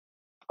 and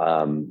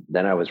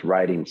then I was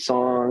writing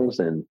songs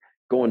and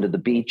going to the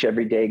beach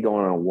every day,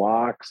 going on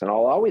walks. And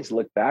I'll always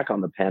look back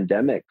on the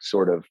pandemic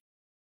sort of,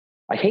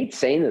 I hate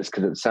saying this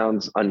because it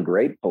sounds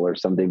ungrateful or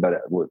something, but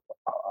with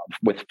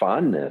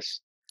fondness.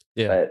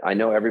 Yeah. But I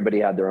know everybody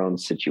had their own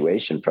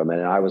situation from it.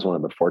 And I was one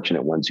of the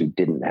fortunate ones who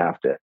didn't have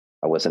to.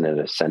 I wasn't an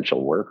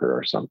essential worker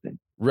or something.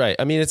 Right.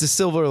 I mean, it's a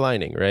silver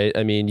lining, right?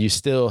 I mean, you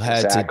still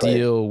had to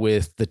deal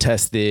with the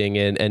testing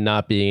and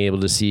not being able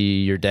to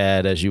see your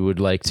dad as you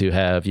would like to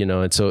have,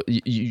 and so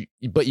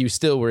but you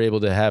still were able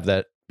to have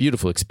that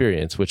beautiful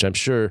experience, which I'm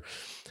sure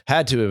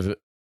had to have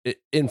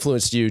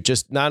influenced you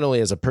just not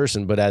only as a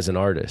person, but as an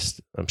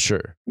artist, I'm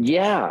sure.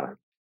 Yeah.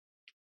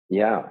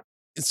 Yeah.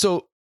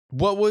 So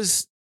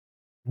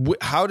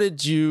how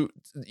did you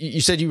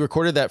said you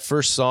recorded that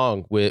first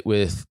song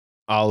with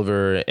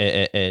Oliver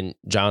and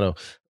Jono.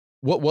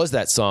 What was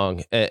that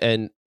song,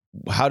 and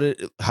how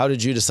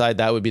did you decide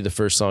that would be the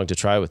first song to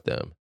try with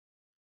them?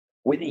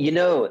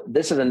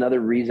 This is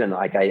another reason.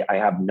 Like I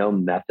have no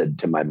method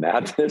to my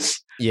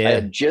madness. Yeah, I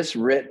had just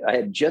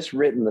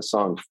written the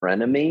song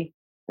 "Frenemy,"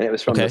 and it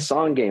was from the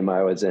song game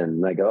I was in.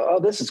 And I go, "Oh,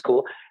 this is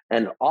cool."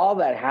 And all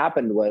that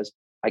happened was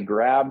I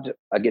grabbed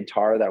a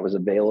guitar that was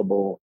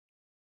available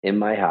in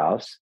my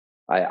house.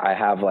 I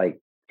have like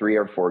 3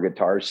 or 4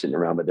 guitars sitting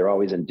around, but they're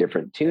always in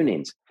different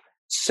tunings.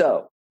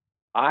 So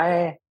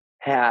I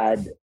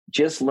had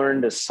just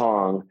learned a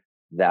song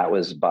that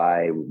was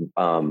by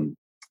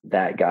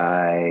that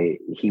guy.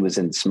 He was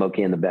in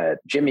Smokey and the Bed.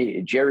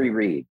 Jerry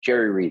Reed,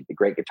 the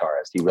great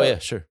guitarist. He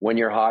wrote When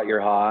You're Hot,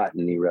 You're Hot.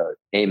 And he wrote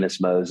Amos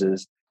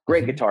Moses,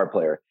 great guitar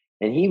player.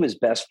 And he was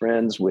best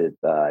friends with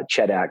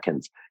Chet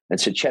Atkins.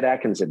 And so Chet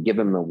Atkins had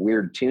given him a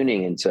weird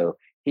tuning. And so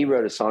he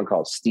wrote a song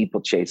called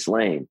Steeplechase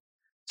Lane.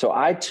 So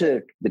I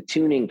took the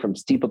tuning from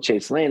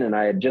Steeplechase Lane, and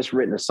I had just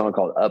written a song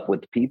called Up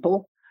With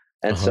People.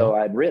 And so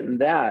I'd written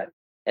that.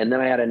 And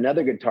then I had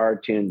another guitar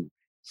tune,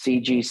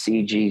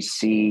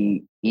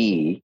 CGCGCE.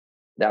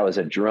 That was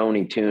a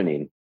droney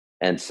tuning.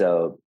 And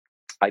so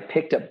I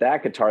picked up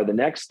that guitar the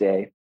next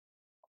day,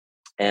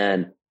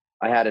 and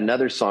I had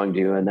another song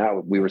due, and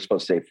that we were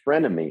supposed to say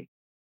Frenemy.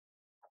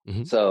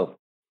 So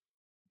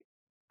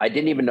I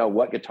didn't even know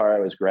what guitar I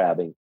was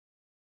grabbing.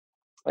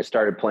 I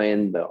started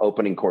playing the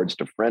opening chords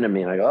to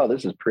Frenemy, and I go, oh,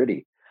 this is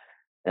pretty.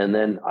 And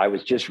then I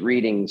was just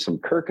reading some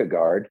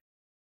Kierkegaard,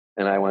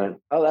 and I went,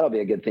 oh, that'll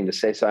be a good thing to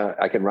say. So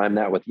I could rhyme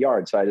that with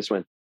yard. So I just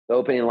went, the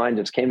opening line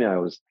just came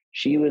in.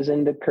 She was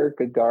into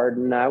Kierkegaard,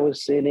 and I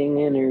was sitting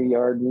in her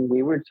yard, and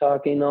we were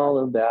talking all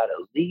about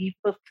a leap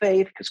of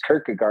faith, because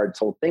Kierkegaard's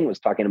whole thing was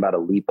talking about a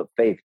leap of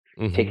faith,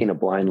 taking a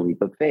blind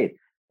leap of faith.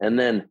 And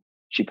then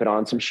she put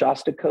on some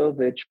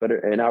Shostakovich,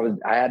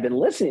 I had been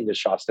listening to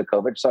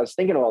Shostakovich, so I was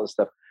thinking of all this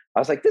stuff. I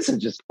was like, this is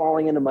just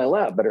falling into my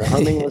lap, but her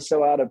humming was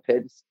so out of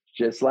pitch,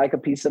 just like a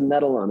piece of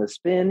metal on a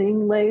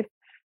spinning lathe.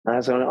 And I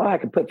was going, I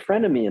could put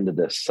Frenemy into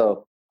this.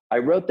 So I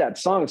wrote that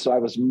song. So I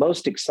was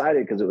most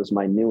excited because it was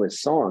my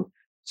newest song.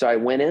 So I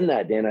went in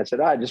that day and I said,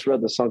 I just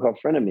wrote the song called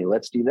Frenemy.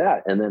 Let's do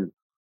that. And then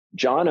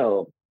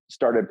Jono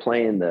started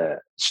playing the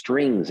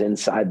strings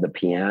inside the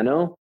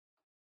piano.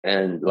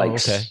 and like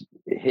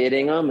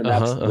hitting them. And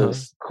that's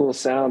those cool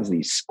sounds,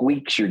 these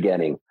squeaks you're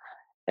getting.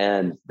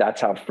 And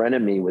that's how Friend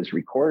of Me was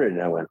recorded.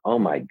 And I went, oh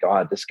my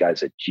God, this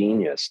guy's a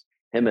genius.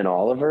 Him and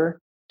Oliver,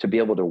 to be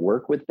able to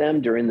work with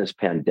them during this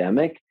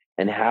pandemic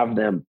and have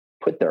them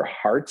put their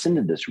hearts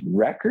into this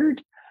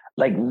record.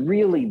 Like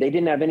really, they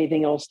didn't have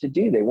anything else to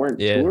do. They weren't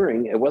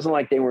touring. It wasn't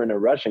like they were in a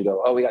rush and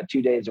go, oh, we got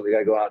 2 days and we got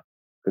to go out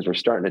because we're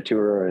starting a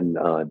tour in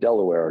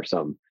Delaware or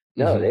something.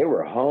 No, they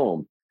were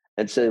home.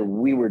 And so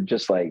we would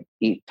just like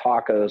eat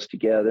tacos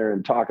together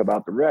and talk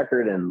about the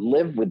record and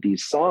live with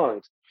these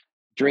songs,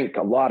 drink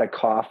a lot of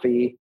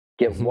coffee,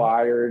 get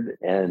wired,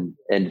 and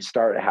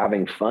start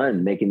having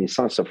fun making these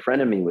songs. So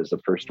Friend of Me was the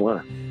first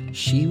one.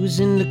 She was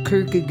in the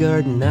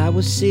Kierkegaard and I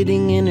was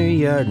sitting in her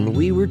yard, and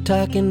we were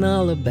talking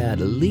all about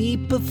a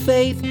leap of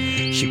faith.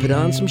 She put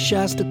on some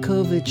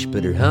Shostakovich,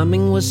 but her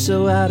humming was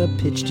so out of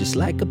pitch, just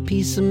like a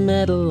piece of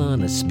metal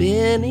on a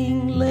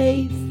spinning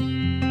lathe.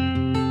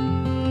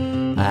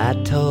 I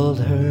told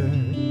her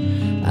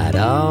I'd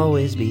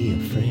always be a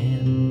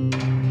friend.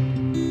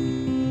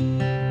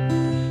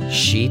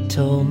 She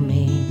told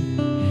me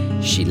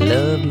she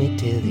loved me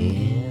till the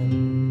end.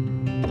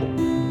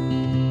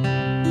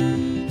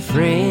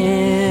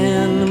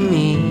 Friend of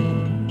me,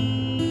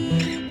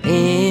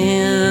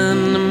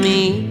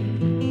 enemy,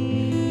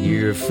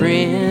 you're a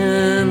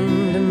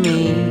friend to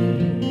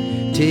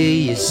me till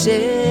you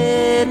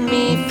set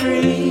me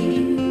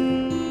free.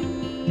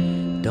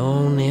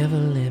 Don't ever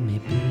let me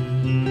be.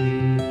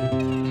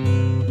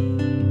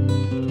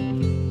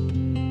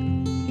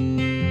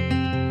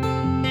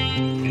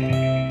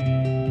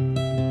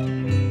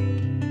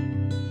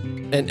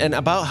 And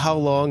about how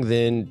long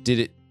then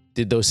did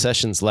those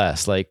sessions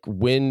last? Like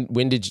when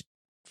did you,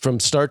 from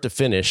start to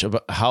finish,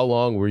 about how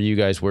long were you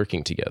guys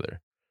working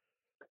together?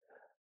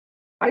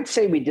 I'd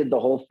say we did the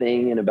whole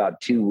thing in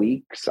about 2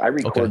 weeks. I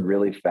record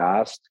really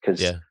fast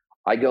because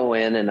I go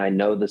in and I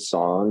know the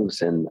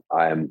songs, and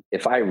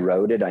if I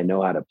wrote it, I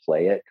know how to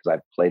play it because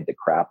I've played the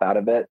crap out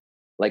of it.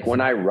 Like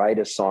when I write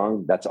a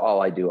song, that's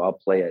all I do. I'll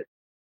play it.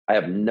 I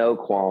have no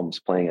qualms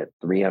playing it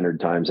 300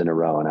 times in a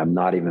row, and I'm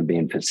not even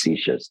being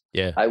facetious.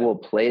 Yeah. I will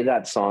play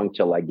that song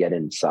till I get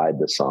inside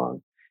the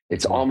song.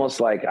 It's almost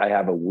like I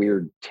have a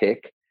weird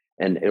tick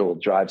and it will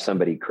drive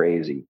somebody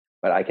crazy,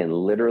 but I can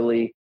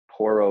literally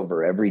pour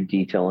over every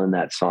detail in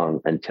that song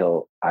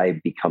until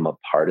I become a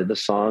part of the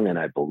song and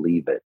I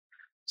believe it.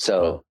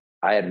 So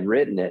I had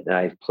written it and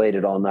I played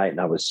it all night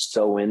and I was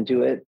so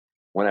into it.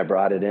 When I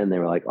brought it in, they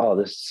were like, oh,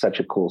 this is such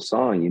a cool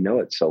song. You know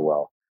it so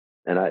well.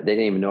 And they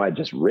didn't even know I'd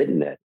just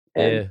written it.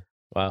 And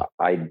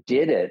I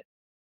did it.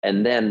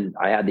 And then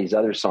I had these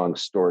other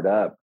songs stored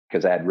up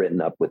because I had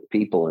written Up With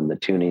People in the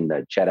tuning,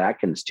 the Chet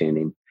Atkins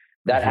tuning.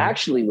 That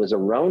actually was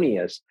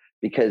erroneous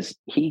because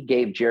he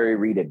gave Jerry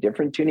Reed a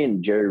different tuning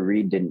and Jerry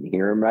Reed didn't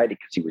hear him right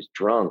because he was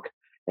drunk.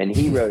 And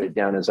he wrote it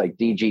down as like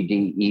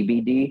DGD,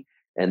 EBD.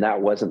 And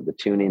that wasn't the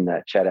tuning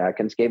that Chet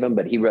Atkins gave him,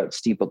 but he wrote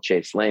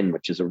Steeplechase Lane,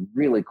 which is a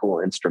really cool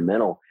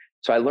instrumental.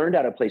 So I learned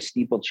how to play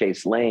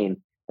Steeplechase Lane.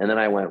 And then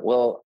I went,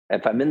 well,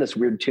 if I'm in this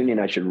weird tuning,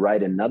 I should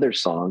write another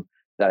song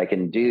that I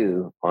can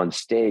do on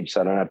stage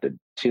so I don't have to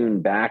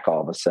tune back all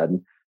of a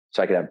sudden.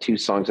 So I could have 2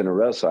 songs in a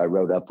row. So I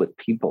wrote Up With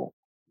People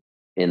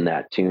in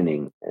that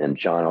tuning. And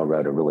John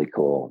wrote a really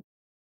cool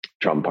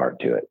drum part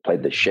to it,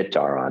 played the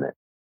shitar on it.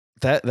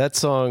 That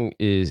song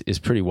is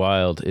pretty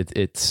wild.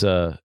 It's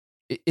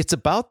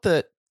about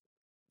that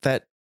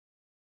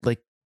like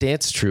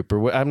dance troupe,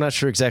 or I'm not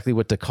sure exactly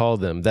what to call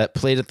them, that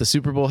played at the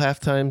Super Bowl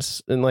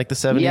halftimes in like the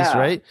 70s,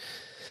 right?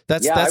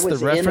 That's the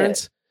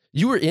reference.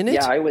 You were in it?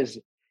 Yeah, I was.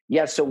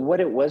 Yeah. So what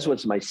it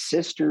was my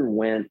sister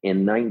went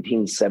in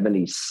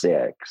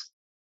 1976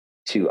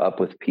 to Up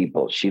With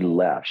People. She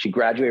left. She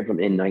graduated in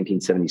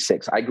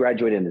 1976. I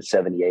graduated in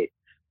 78.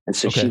 And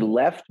so she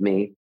left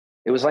me.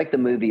 It was like the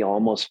movie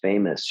Almost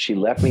Famous. She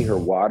left me her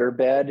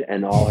waterbed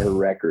and all her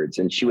records.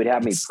 And she would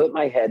have me put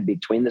my head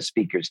between the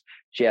speakers.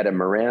 She had a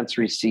Marantz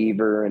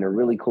receiver and a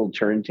really cool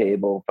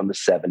turntable from the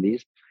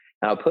 70s.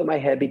 And I'll put my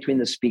head between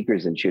the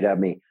speakers and she would have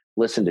me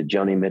listen to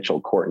Joni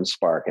Mitchell, Court and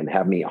Spark, and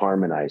have me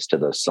harmonize to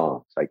those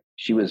songs. Like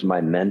she was my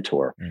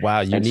mentor.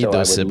 Wow, you need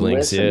those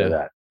siblings.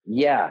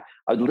 Yeah,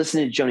 I would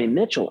listen to Joni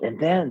Mitchell, and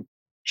then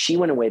she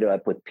went away to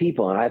Up With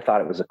People, and I thought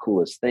it was the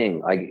coolest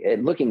thing. Like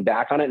looking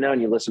back on it now, and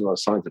you listen to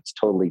those songs, it's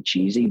totally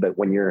cheesy. But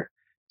when you're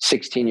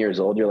 16 years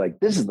old, you're like,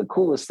 this is the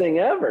coolest thing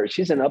ever.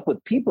 She's in Up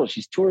With People.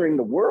 She's touring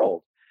the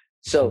world.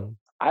 So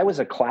I was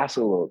a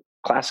classical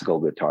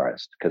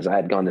guitarist because I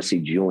had gone to see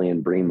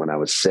Julian Bream when I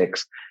was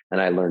 6. And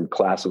I learned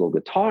classical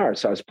guitar.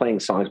 So I was playing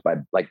songs by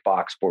like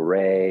Vox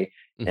Boré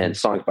and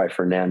songs by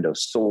Fernando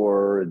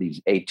Sor, these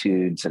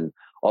etudes and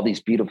all these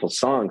beautiful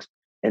songs.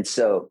 And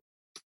so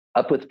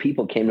Up With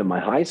People came to my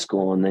high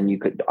school, and then you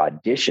could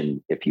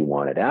audition if you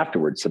wanted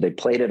afterwards. So they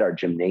played at our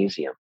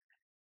gymnasium,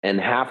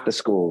 and half the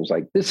school was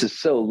like, this is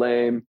so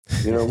lame.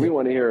 You know, we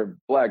want to hear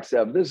Black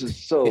Sabbath. This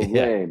is so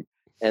lame.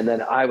 And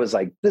then I was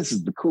like, this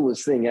is the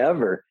coolest thing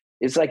ever.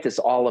 It's like this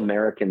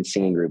all-American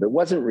singing group. It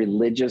wasn't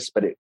religious,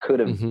 but it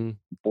could have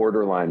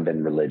borderline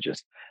been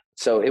religious.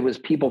 So it was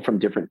people from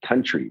different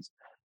countries.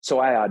 So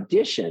I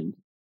auditioned,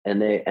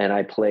 and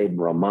I played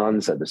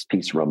Romanza,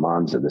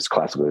 this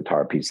classical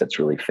guitar piece that's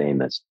really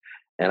famous.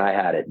 And I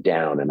had it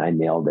down and I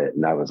nailed it.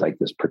 And I was like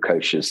this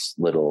precocious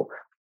little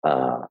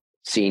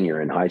senior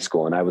in high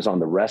school. And I was on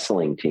the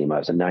wrestling team. I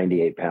was a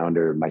 98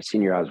 pounder. My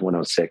senior year, I was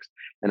 106.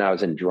 And I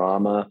was in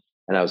drama,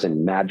 and I was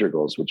in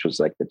madrigals, which was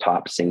like the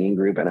top singing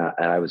group. And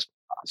I was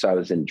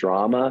in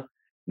drama,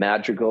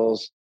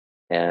 madrigals,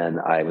 and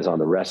I was on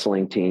the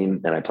wrestling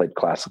team, and I played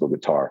classical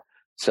guitar.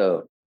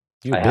 So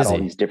I had all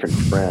these different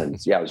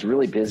friends. Yeah, I was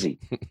really busy.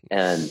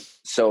 And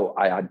so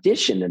I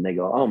auditioned, and they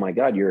go, "Oh my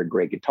God, you're a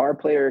great guitar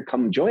player.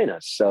 Come join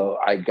us." So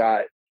I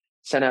got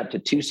sent out to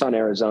Tucson,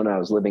 Arizona. I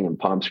was living in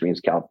Palm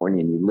Springs,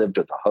 California, and you lived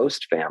with a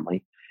host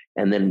family.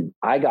 And then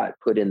I got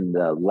put in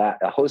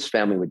a host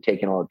family would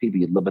take in all the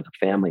people. You'd live with the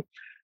family.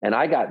 And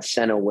I got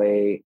sent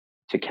away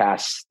to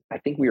cast, I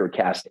think we were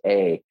cast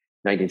A,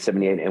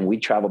 1978. And we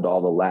traveled to all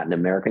the Latin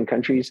American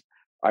countries.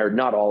 Or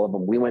not all of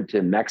them. We went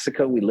to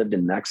Mexico. We lived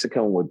in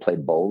Mexico and would play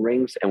bull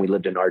rings, and we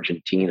lived in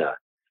Argentina.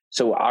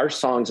 So our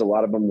songs, a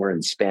lot of them were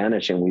in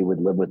Spanish, and we would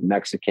live with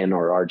Mexican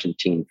or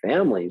Argentine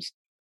families,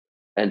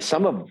 and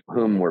some of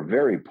whom were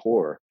very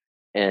poor.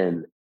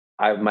 And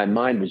my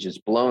mind was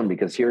just blown,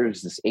 because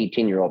here's this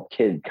 18-year-old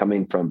kid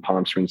coming from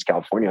Palm Springs,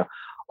 California.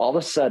 All of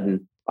a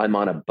sudden, I'm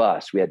on a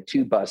bus. We had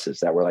 2 buses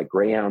that were like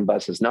Greyhound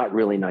buses, not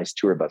really nice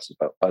tour buses,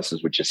 but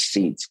buses with just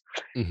seats.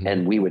 Mm-hmm.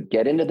 And we would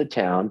get into the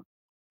town.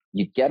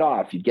 You'd get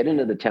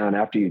into the town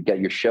after you get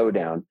your show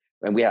down,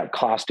 and we had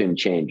costume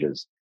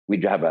changes.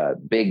 We'd have a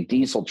big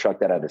diesel truck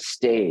that had a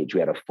stage. We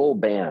had a full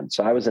band.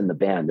 So I was in the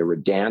band. There were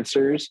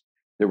dancers,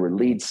 there were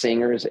lead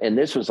singers, and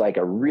this was like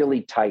a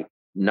really tight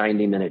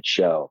 90-minute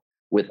show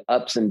with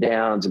ups and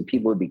downs, and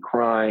people would be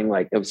crying.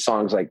 Like, it was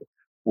songs like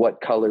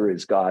 "What Color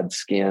Is God's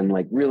Skin?"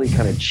 Like really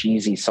kind of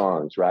cheesy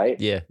songs, right?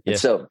 Yeah. And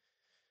so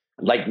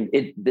like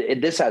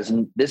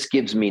this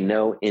gives me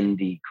no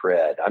indie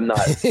cred. I'm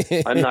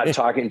not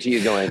talking to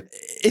you going,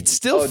 it's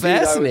still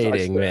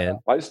fascinating, man.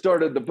 I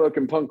started the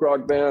fucking punk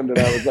rock band, and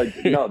I was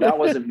like, no, that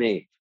wasn't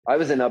me. I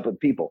was in Up With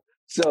People.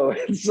 So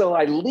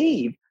I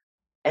leave,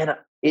 and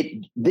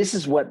this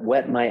is what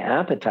whet my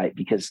appetite,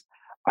 because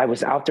I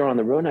was out there on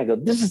the road, and I go,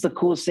 this is the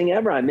coolest thing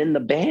ever. I'm in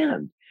the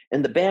band,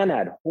 and the band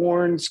had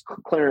horns,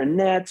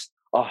 clarinets,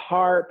 a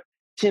harp,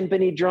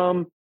 timpani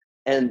drum.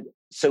 And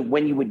so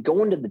when you would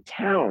go into the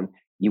town,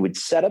 you would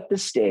set up the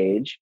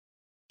stage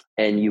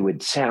and you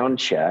would sound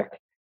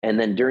check. And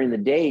then during the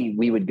day,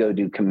 we would go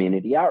do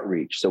community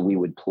outreach. So we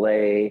would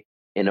play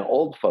in an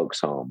old folks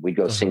home. We'd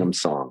go sing them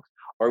songs,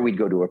 or we'd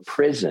go to a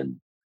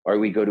prison, or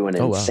we'd go to an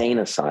insane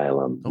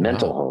asylum,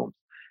 mental home.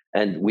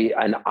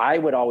 And I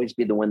would always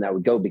be the one that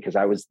would go, because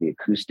I was the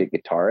acoustic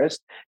guitarist.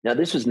 Now,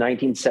 this was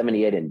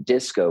 1978, and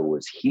disco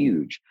was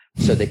huge.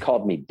 So they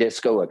called me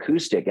Disco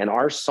Acoustic. And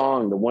our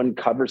song, the one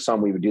cover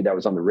song we would do that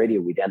was on the radio,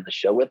 we'd end the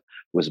show with,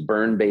 was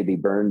 "Burn Baby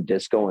Burn,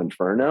 Disco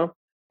Inferno."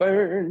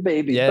 Burn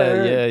Baby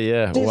Burn.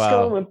 Yeah. Disco.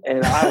 Wow.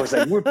 And I was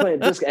like, we're playing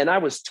disco. And I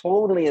was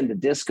totally into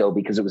disco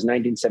because it was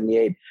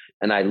 1978.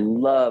 And I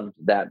loved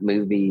that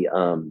movie.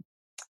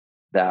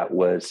 That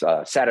was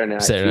Saturday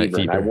Night Fever.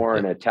 And I wore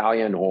an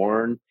Italian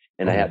horn.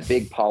 And I had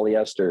big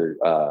polyester,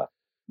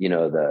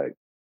 the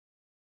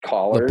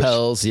collars.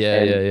 Lapels,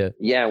 yeah.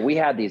 Yeah, we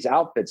had these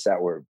outfits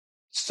that were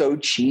so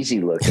cheesy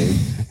looking.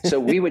 So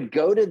we would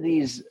go to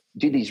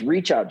do these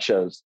reach out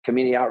shows,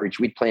 community outreach.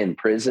 We'd play in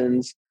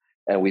prisons,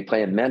 and we'd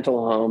play in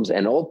mental homes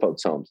and old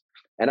folks homes.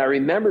 And I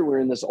remember we were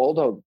in this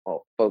old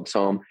folks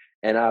home,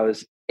 and I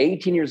was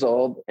 18 years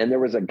old, and there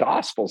was a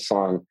gospel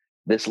song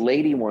this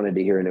lady wanted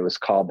to hear, and it was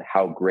called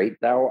 "How Great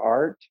Thou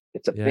Art."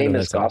 It's a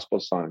famous gospel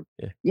song.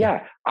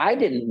 Yeah. I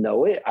didn't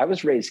know it. I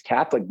was raised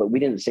Catholic, but we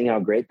didn't sing "How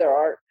Great Thou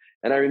Art."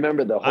 And I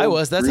remember that's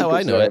how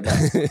I know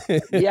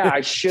it. Yeah, I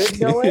should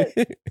know it,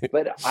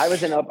 but I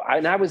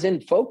was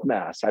in folk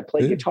mass. I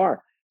played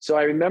guitar. So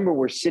I remember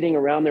we're sitting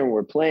around there and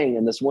we're playing,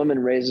 and this woman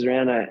raises her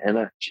hand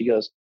and she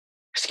goes,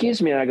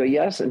 "Excuse me." And I go,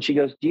 "Yes." And she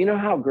goes, "Do you know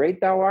how great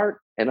thou art?"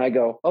 And I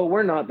go, "Oh,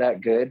 we're not that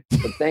good,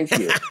 but thank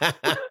you."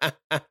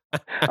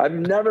 I've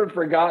never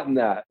forgotten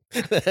that.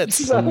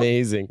 That's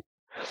amazing.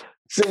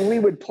 So we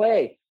would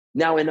play.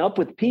 Now, in Up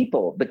With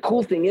People, the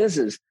cool thing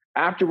is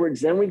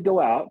afterwards, then we'd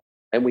go out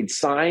and we'd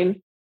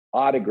sign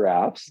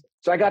autographs.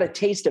 So I got a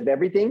taste of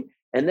everything.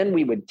 And then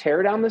we would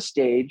tear down the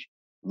stage,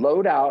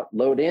 load out,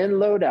 load in,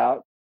 load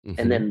out. Mm-hmm.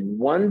 And then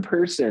one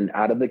person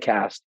out of the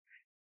cast,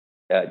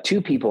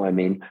 2 people,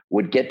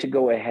 would get to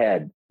go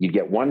ahead. You'd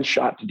get one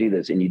shot to do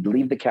this, and you'd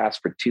leave the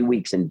cast for 2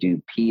 weeks and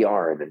do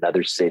PR in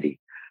another city.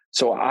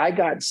 So I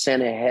got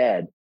sent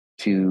ahead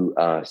to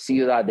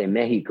Ciudad de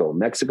Mexico,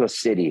 Mexico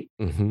City,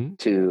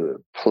 to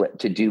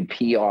do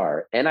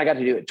PR. And I got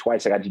to do it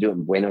twice. I got to do it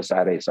in Buenos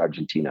Aires,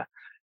 Argentina,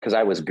 because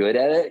I was good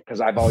at it, because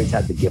I've always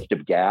had the gift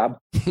of gab.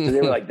 So they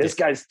were like, this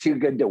guy's too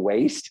good to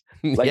waste.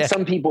 Like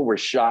some people were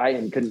shy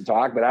and couldn't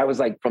talk, but I was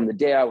like, from the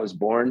day I was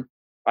born,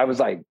 I was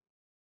like,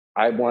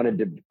 I wanted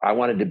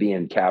to be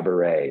in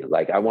cabaret.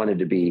 Like I wanted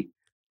to be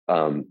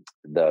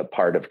the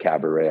part of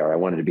cabaret, or I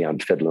wanted to be on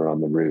Fiddler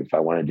on the Roof.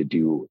 I wanted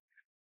to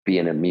be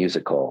in a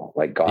musical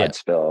like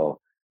Godspell.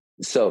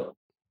 So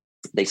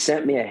they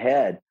sent me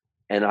ahead,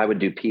 and I would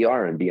do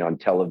PR and be on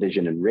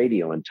television and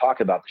radio and talk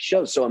about the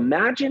show. So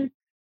imagine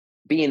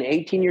being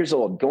 18 years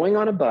old, going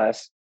on a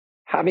bus,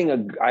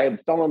 I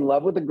fell in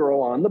love with a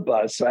girl on the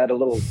bus. So I had a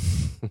little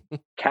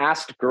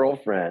cast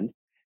girlfriend,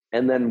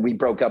 and then we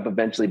broke up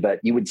eventually, but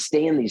you would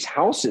stay in these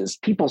houses,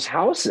 people's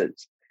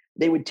houses.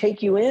 They would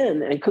take you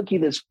in and cook you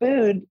this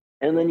food,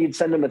 and then you'd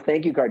send them a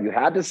thank you card. You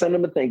had to send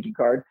them a thank you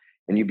card,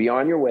 and you'd be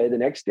on your way the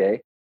next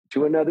day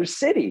to another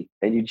city,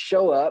 and you'd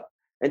show up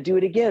and do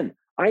it again.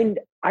 I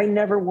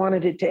never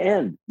wanted it to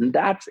end. And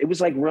it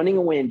was like running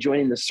away and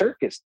joining the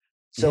circus.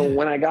 So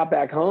when I got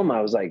back home,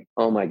 I was like,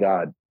 oh my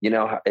God,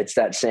 it's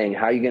that saying,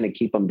 how are you going to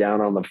keep them down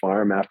on the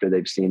farm after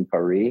they've seen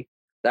Paris?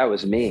 That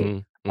was me.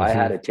 Mm-hmm. I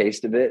had a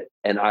taste of it,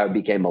 and I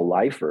became a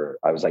lifer.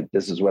 I was like,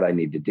 this is what I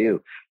need to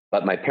do.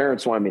 But my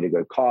parents wanted me to go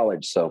to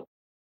college. So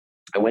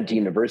I went to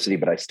university,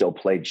 but I still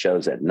played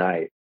shows at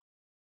night.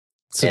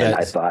 And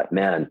I thought,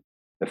 man,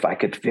 if I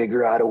could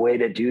figure out a way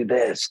to do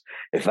this,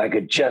 if I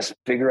could just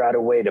figure out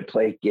a way to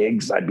play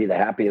gigs, I'd be the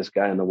happiest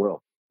guy in the world.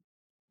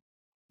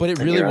 But it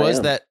really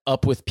was that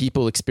Up With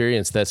People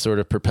experience that sort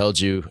of propelled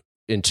you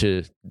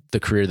into the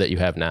career that you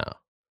have now.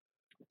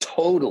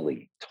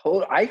 Totally.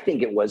 I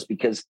think it was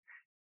because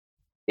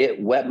it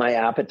whet my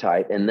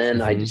appetite. And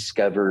then I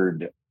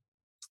discovered,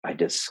 I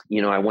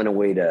went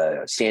away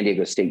to San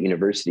Diego State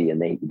University,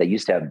 and they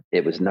used to have,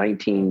 it was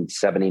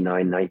 1979,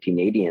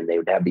 1980, and they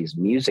would have these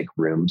music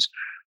rooms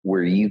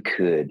where you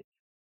could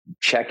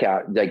check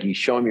out, like you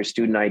show them your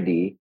student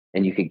ID,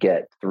 and you could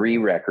get 3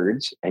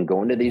 records and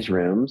go into these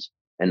rooms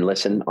and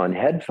listen on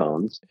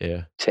headphones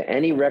to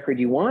any record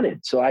you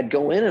wanted. So I'd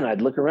go in and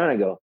I'd look around and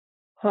go,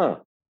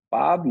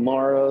 Bob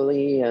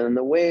Marley and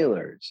the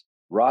Wailers,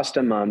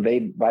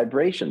 Rastaman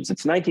Vibrations.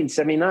 It's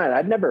 1979.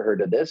 I'd never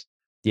heard of this.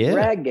 Yeah.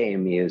 Reggae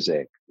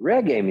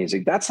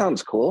music. That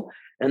sounds cool.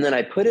 And then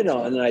I put it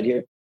on and I'd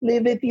hear,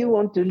 live if you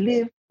want to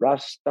live,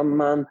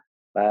 Rastaman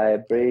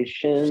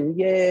Vibration.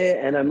 Yeah.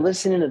 And I'm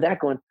listening to that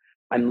going,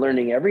 I'm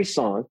learning every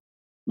song,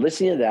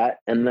 listening to that.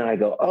 And then I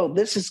go, oh,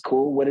 this is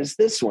cool. What is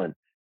this one?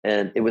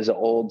 And it was an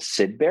old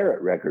Syd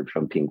Barrett record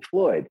from Pink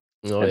Floyd.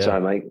 So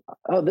I'm like,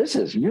 oh, this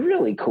is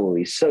really cool.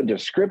 He's so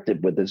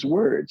descriptive with his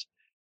words.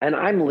 And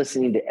I'm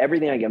listening to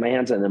everything I get my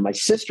hands on. And then my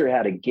sister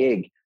had a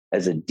gig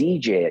as a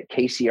DJ at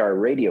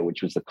KCR Radio,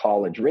 which was the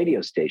college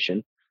radio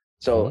station.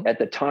 So at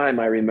the time,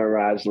 I remember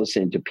I was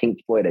listening to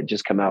Pink Floyd had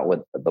just come out with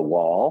The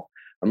Wall.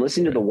 I'm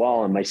listening to The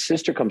Wall, and my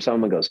sister comes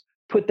home and goes,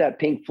 put that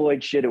Pink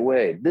Floyd shit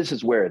away. This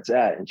is where it's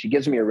at. And she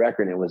gives me a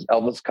record, and it was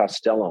Elvis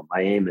Costello, My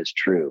Aim Is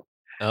True.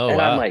 And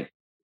wow. I'm like,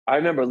 I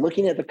remember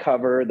looking at the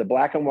cover, the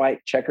black and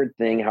white checkered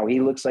thing, how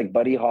he looks like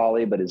Buddy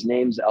Holly, but his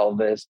name's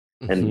Elvis,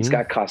 and he's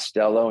got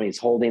Costello, and he's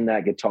holding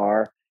that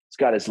guitar. He's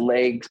got his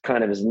legs,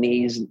 kind of his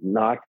knees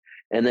knocked.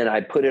 And then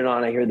I put it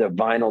on, I hear the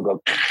vinyl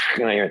go,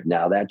 and I hear,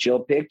 now that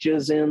your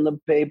picture's in the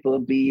paper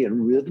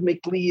being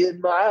rhythmically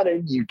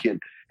admired, you can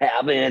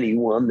have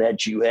anyone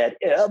that you had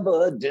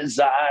ever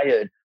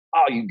desired.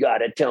 All you got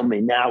to tell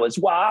me now is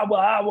why,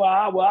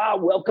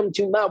 welcome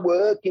to my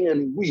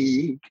working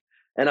week.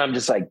 And I'm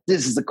just like,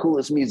 this is the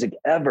coolest music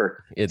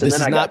ever. Yeah, so this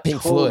is not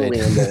Pink Floyd.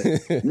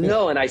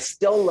 No, and I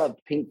still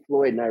loved Pink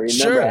Floyd. And I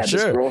remember I had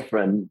this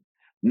girlfriend.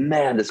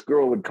 Man, this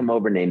girl would come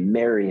over named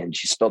Mary, and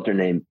she spelled her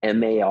name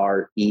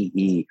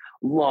Maree,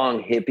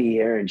 long hippie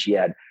hair, and she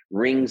had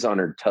rings on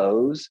her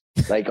toes,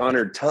 like on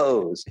her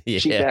toes.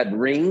 She had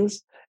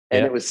rings,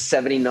 and it was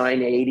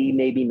 79, 80,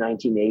 maybe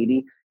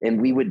 1980.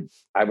 And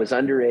I was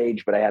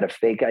underage, but I had a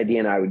fake ID,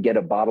 and I would get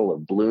a bottle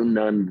of Blue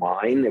Nun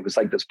wine. It was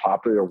like this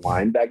popular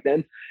wine back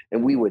then.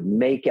 And we would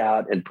make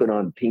out and put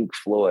on Pink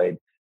Floyd.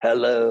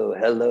 Hello,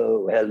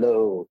 hello,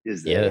 hello.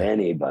 Is there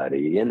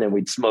anybody? And then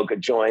we'd smoke a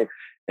joint.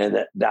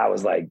 And that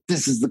was like,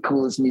 this is the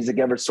coolest music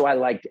ever. So I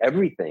liked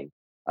everything.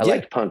 I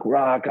liked punk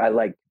rock. I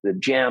liked the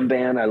jam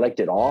band. I liked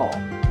it all.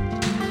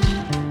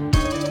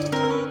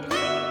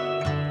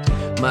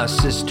 My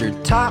sister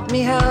taught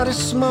me how to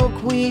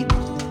smoke weed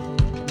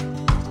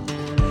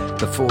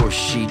before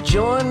she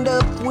joined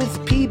up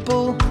with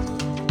people.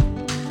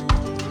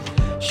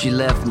 She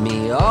left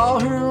me all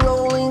her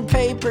rolling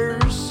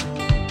papers,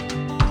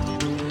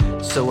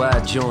 so I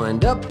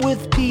joined up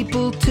with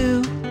people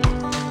too.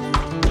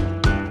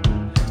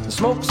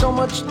 Smoked so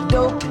much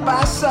dope,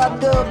 I saw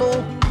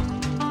double.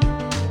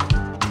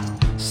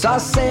 Saw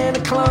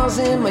Santa Claus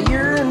in my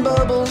urine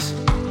bubbles.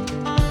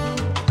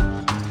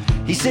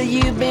 He said,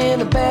 you've been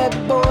a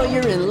bad boy,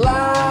 you're in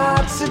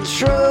lots of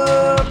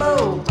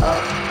trouble.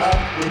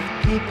 Up with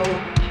people,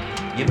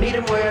 you meet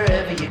them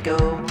wherever you go.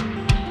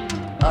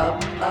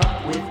 Up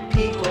with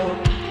people,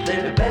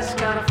 they're the best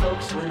kind of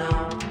folks we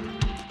know.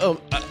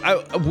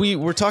 We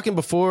were talking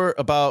before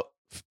about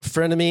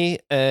Frenemy,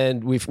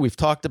 and we've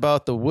talked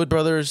about the Wood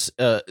Brothers.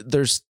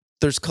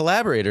 There's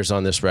collaborators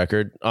on this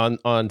record. On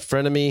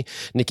Frenemy,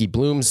 Nikki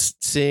Bloom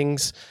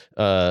sings.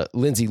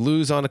 Lindsay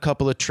Lou's on a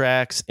couple of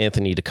tracks.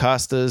 Anthony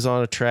DaCosta's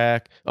on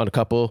a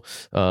couple.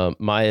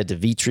 Maya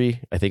DeVitri,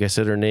 I think I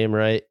said her name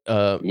right.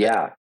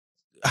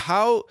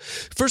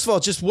 first of all,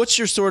 just what's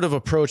your sort of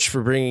approach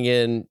for bringing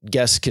in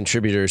guest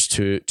contributors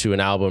to an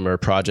album or a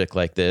project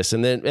like this?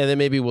 And then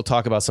maybe we'll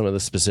talk about some of the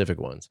specific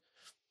ones.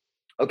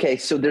 Okay.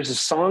 So there's a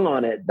song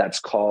on it that's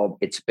called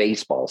It's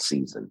Baseball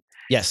Season.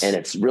 Yes. And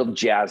it's real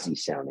jazzy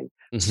sounding.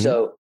 Mm-hmm.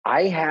 So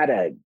I had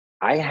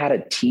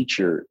a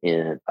teacher,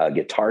 a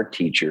guitar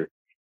teacher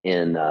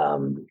in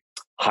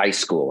high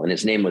school, and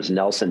his name was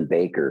Nelson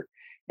Baker.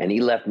 And he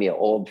left me an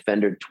old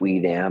Fender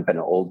Tweed amp and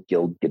an old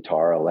Guild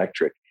guitar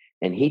electric.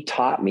 And he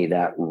taught me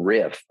that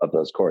riff of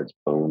those chords.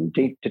 Boom,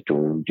 dee, da,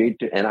 doom, dee,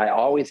 da. And I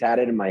always had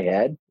it in my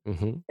head.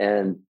 Mm-hmm.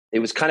 And it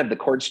was kind of the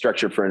chord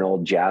structure for an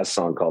old jazz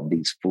song called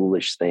These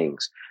Foolish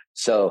Things.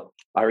 So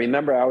I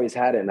remember I always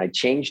had it, and I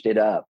changed it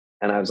up.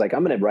 And I was like,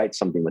 I'm going to write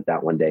something with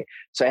that one day.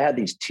 So I had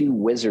these two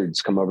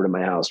wizards come over to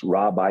my house,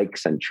 Rob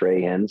Ikes and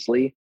Trey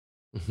Hensley.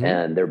 Mm-hmm.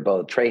 And they're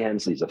both, Trey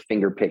Hensley's a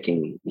finger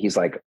picking. He's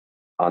like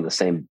on the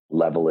same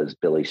level as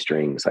Billy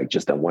Strings, like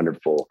just a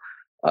wonderful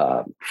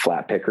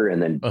flat picker.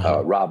 And then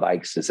Rob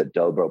Ikes is a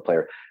dobro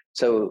player.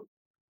 So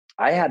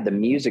I had the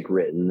music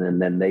written,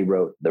 and then they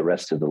wrote the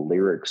rest of the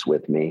lyrics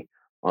with me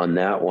on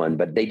that one,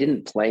 but they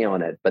didn't play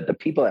on it. But the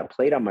people that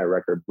played on my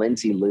record,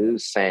 Lindsay Lou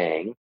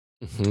sang.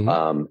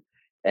 Mm-hmm.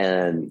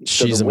 And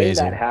so she's the way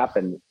amazing. that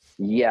happened,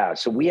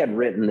 so we had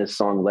written this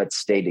song, Let's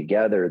Stay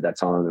Together,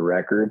 that's on the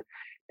record.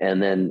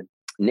 And then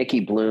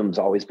Nikki Bloom's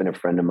always been a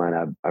friend of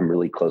mine. I'm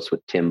really close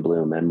with Tim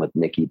Bloom and with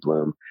Nikki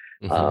Bloom.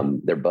 Mm-hmm.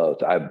 They're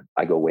both,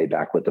 I go way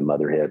back with the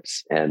Mother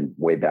Hips and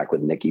way back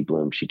with Nikki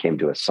Bloom. She came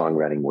to a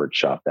songwriting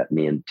workshop that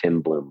me and Tim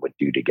Bloom would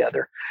do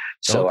together.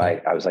 So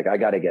I was like, I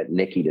got to get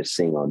Nikki to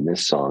sing on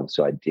this song.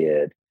 So I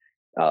did.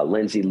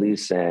 Lindsay Lou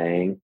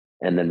sang.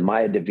 And then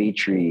Maya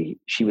DeVitri,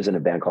 she was in a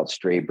band called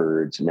Stray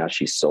Birds, and now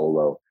she's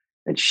solo.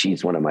 And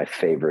she's one of my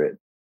favorite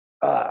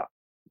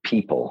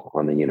people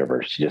on the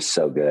universe. She's just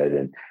so good.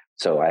 And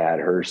so I had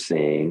her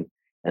sing.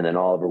 And then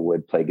Oliver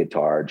Wood played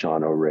guitar,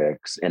 John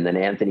O'Ricks. And then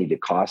Anthony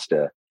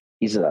DaCosta,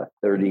 he's a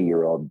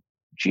 30-year-old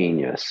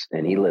genius,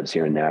 and he lives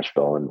here in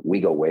Nashville. And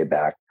we go way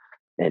back.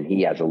 And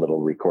he has a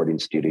little recording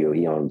studio.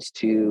 He owns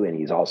two, and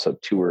he's also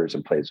tours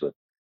and plays with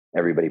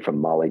everybody from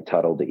Molly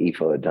Tuttle to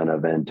Aoife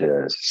O'Donovan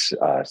to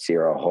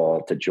Sierra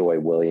Hall to Joy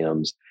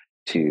Williams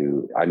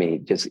to,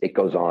 just it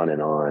goes on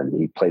and on.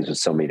 He plays with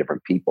so many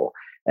different people.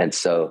 And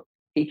so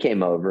he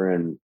came over,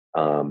 and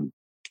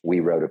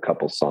we wrote a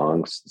couple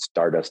songs,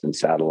 Stardust and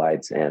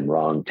Satellites and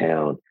Wrong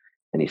Town.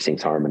 And he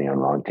sings harmony on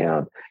Wrong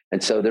Town.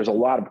 And so there's a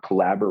lot of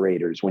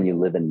collaborators when you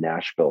live in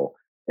Nashville.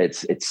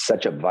 It's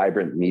such a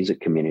vibrant music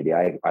community.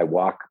 I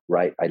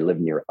live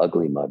near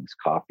Ugly Mugs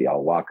Coffee.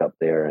 I'll walk up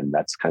there, and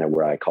that's kind of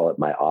where I call it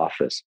my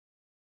office.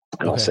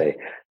 And I'll say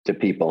to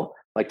people,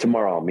 like,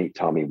 tomorrow I'll meet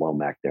Tommy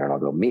Womack there, and I'll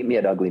go, meet me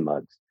at Ugly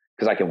Mugs,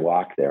 because I can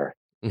walk there.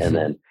 Mm-hmm. And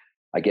then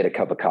I get a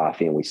cup of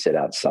coffee, and we sit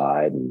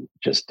outside and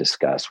just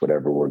discuss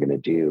whatever we're going to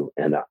do.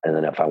 And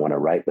then if I want to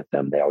write with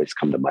them, they always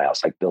come to my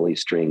house. Like Billy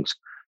Strings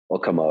will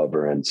come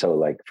over. And so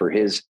like for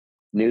his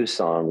new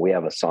song, we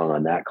have a song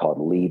on that called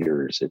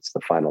Leaders. It's the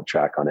final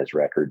track on his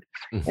record.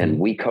 Mm-hmm. And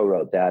we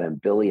co-wrote that,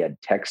 and Billy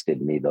had texted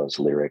me those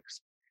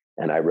lyrics,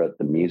 and I wrote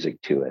the music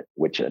to it,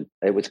 which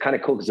it was kind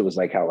of cool, because it was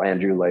like how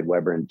Andrew Lloyd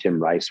Webber and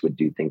Tim Rice would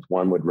do things.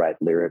 One would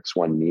write lyrics,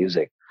 one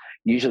music.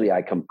 Usually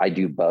I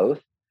do both,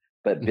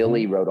 but mm-hmm.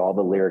 Billy wrote all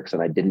the lyrics,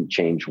 and I didn't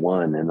change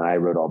one, and I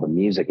wrote all the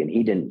music, and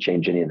he didn't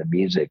change any of the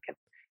music and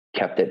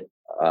kept it,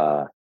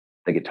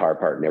 the guitar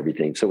part and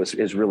everything. So it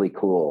was really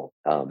cool.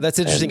 That's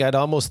interesting. I'd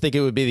almost think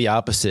it would be the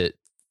opposite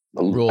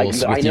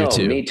roles with you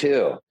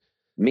two.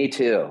 Me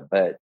too.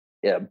 But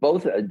yeah,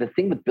 both the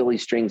thing with Billy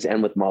Strings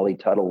and with Molly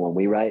Tuttle, when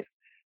we write,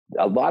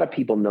 a lot of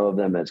people know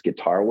them as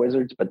guitar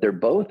wizards, but they're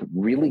both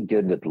really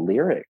good with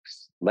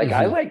lyrics. Like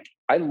mm-hmm.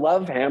 I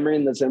love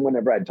hammering this in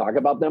whenever I talk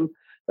about them.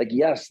 Like,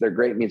 yes, they're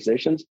great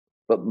musicians,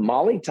 but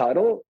Molly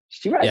Tuttle,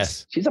 she writes,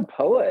 yes. She's a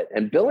poet,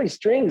 and Billy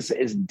Strings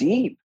is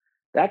deep.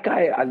 That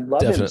guy, I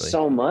love him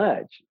so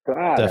much.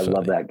 God, definitely. I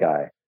love that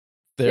guy.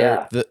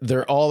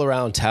 They're all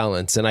around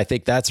talents. And I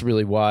think that's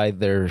really why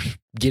they're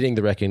getting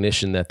the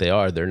recognition that they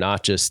are. They're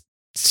not just,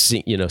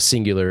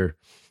 singular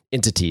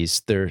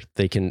entities.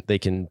 They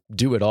can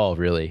do it all,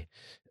 really.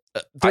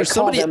 I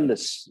call them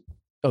this.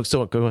 Oh,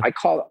 so go on.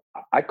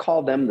 I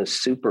call them the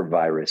super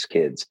virus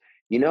kids.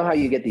 You know how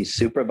you get these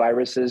super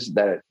viruses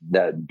that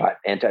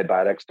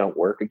antibiotics don't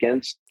work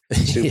against?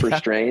 Super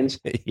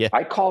strains. Yeah.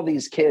 I call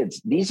these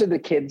are the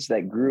kids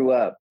that grew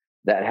up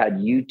that had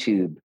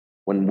YouTube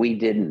when we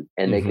didn't,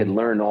 and mm-hmm. they could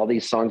learn all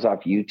these songs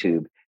off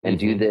YouTube and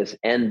mm-hmm. do this.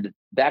 And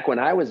back when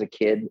I was a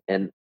kid,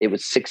 and it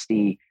was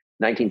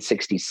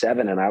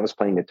 1967, and I was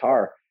playing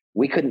guitar,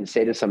 we couldn't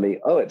say to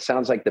somebody, "Oh, it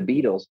sounds like the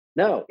Beatles."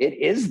 No, it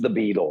is the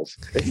Beatles.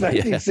 It's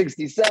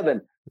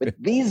 1967. But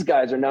these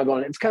guys are now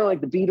going, it's kind of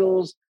like the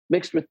Beatles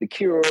mixed with The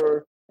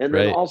Cure, and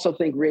then also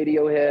think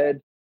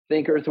Radiohead,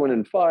 think Earth, Wind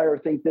and Fire,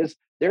 think this.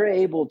 They're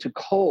able to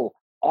cull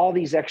all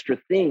these extra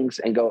things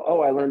and go, oh,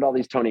 I learned all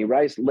these Tony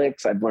Rice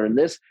licks. I've learned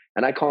this.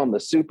 And I call them the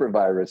super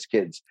virus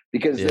kids,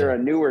 because they're a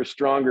newer,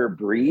 stronger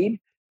breed,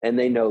 and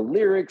they know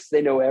lyrics,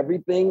 they know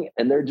everything.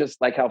 And they're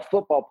just like how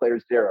football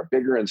players there are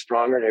bigger and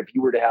stronger. And if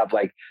you were to have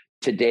like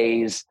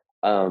today's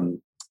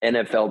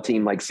NFL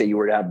team, like say you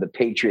were to have the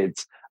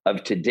Patriots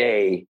of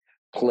today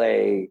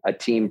play a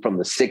team from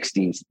the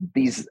 60s,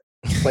 these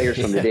players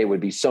from today would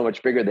be so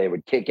much bigger. They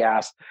would kick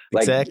ass.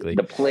 Like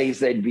the plays,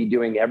 they'd be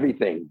doing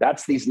everything.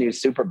 That's these new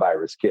super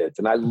virus kids.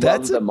 And I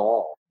love them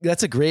all.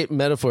 That's a great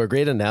metaphor, a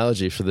great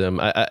analogy for them.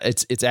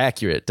 It's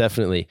accurate,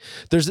 definitely.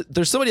 There's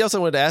somebody else I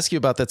wanted to ask you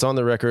about that's on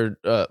the record,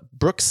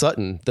 Brooks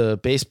Sutton, the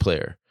bass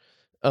player.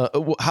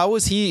 How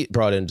was he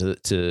brought into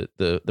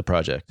the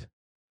project?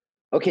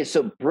 Okay,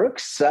 so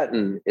Brooks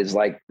Sutton is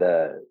like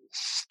the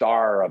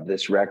star of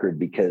this record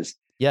because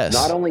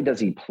not only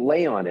does he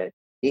play on it,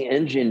 he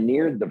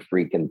engineered the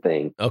freaking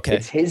thing. Okay.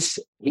 It's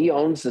he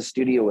owns the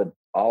studio with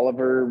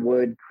Oliver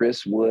Wood,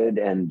 Chris Wood,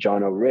 and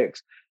John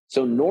O'Ricks.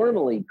 So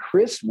normally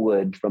Chris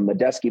Wood from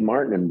Medeski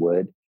Martin and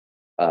Wood,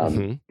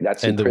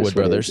 that's and the Chris Wood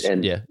brothers.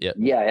 And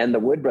and the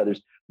Wood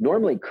brothers.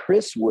 Normally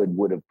Chris Wood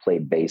would have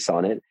played bass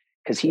on it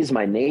because he's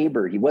my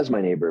neighbor. He was my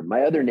neighbor.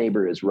 My other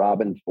neighbor is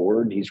Robin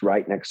Ford. He's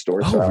right next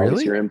door. So I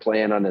always hear him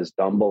playing on his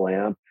Dumble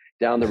amp.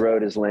 Down the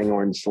road is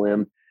Langhorne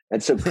Slim.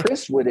 And so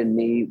Chris Wood and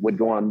me would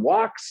go on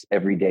walks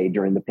every day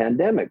during the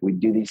pandemic. We'd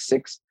do these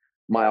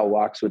 6-mile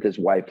walks with his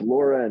wife,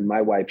 Laura, and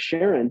my wife,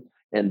 Sharon,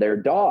 and their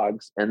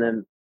dogs. And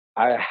then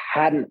I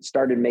hadn't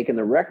started making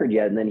the record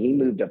yet. And then he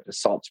moved up to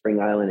Salt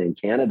Spring Island in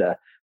Canada.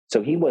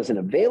 So he wasn't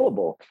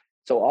available.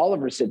 So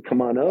Oliver said,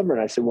 come on over.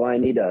 And I said, well, I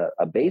need a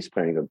bass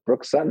player. And he goes,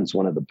 Brooks Sutton's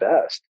one of the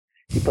best.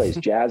 He plays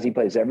jazz. He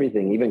plays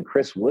everything. Even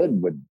Chris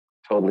Wood would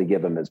totally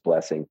give him his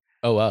blessing.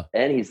 Oh, wow.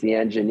 And he's the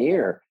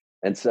engineer.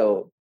 And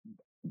so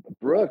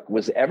Brooke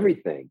was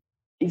everything.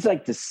 He's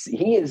like this.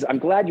 I'm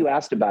glad you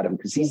asked about him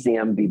because he's the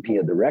MVP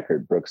of the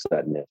record. Brooks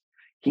Sutton is.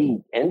 He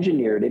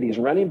engineered it. He's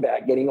running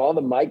back, getting all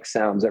the mic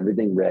sounds,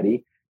 everything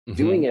ready,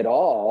 doing it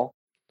all.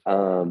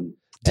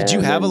 Did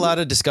you have a lot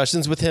of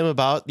discussions with him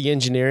about the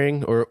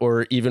engineering,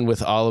 or even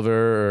with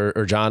Oliver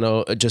or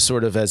Jono, just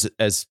sort of as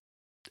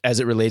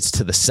it relates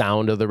to the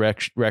sound of the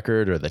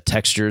record or the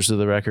textures of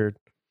the record?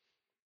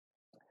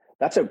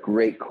 That's a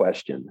great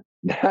question.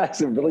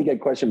 That's a really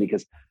good question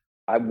because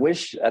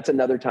that's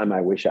another time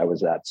I wish I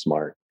was that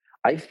smart.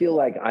 I feel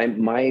like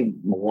my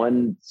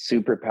one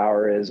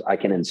superpower is I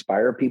can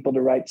inspire people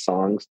to write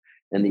songs.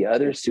 And the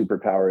other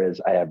superpower is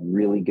I have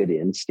really good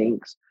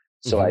instincts.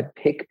 So I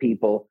pick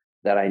people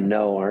that I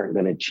know aren't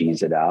going to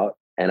cheese it out.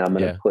 And I'm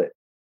going to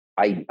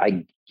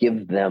I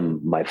give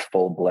them my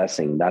full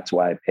blessing. That's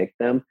why I pick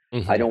them.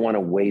 I don't want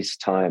to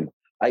waste time.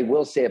 I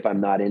will say if I'm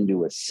not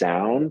into a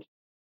sound,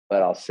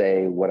 but I'll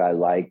say what I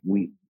like.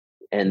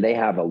 And they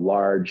have a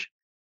large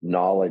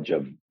knowledge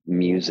of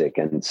music,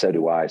 and so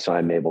do I. So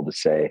I'm able to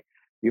say,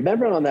 you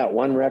remember on that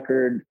one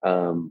record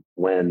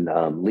when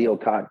Leo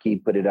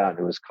Kottke put it out and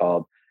it was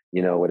called,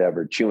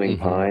 Chewing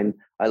Pine?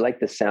 I like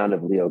the sound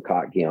of Leo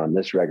Kottke on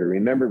this record.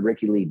 Remember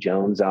Ricky Lee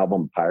Jones'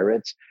 album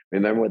Pirates?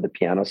 Remember what the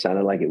piano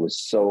sounded like? It was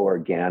so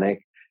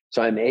organic.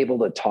 So I'm able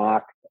to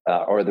talk,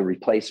 or the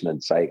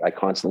Replacements. I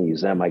constantly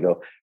use them. I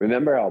go,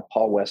 remember how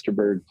Paul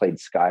Westerberg played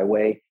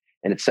Skyway?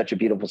 And it's such a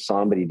beautiful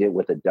song, but he did it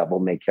with a devil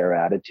may care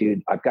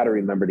attitude. I've got to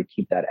remember to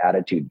keep that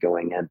attitude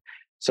going. And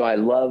so I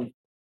love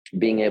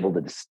being able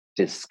to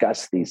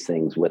discuss these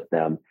things with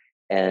them.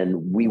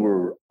 And we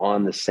were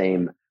on the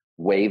same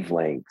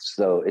wavelength.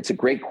 So it's a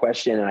great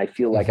question. And I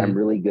feel like I'm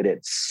really good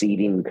at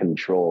ceding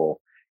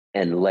control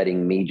and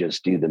letting me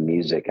just do the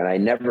music. And I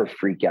never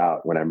freak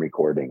out when I'm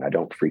recording. I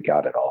don't freak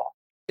out at all.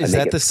 Is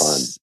that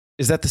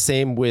the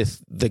same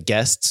with the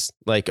guests?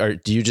 Like,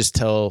 do you just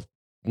tell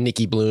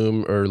Nikki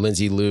Bloom or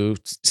Lindsay Lou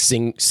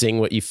sing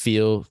what you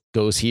feel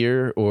goes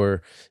here,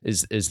 or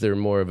is there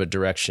more of a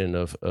direction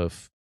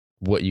of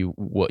what you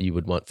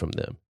would want from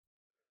them?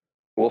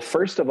 Well,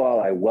 first of all,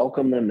 I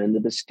welcome them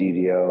into the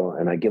studio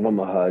and I give them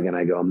a hug and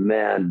I go,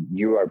 man,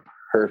 you are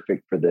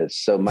perfect for this.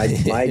 So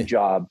my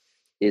job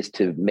is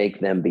to make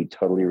them be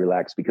totally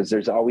relaxed because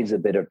there's always a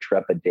bit of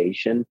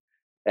trepidation.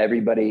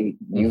 Everybody,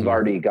 you've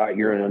already got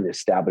your own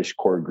established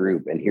core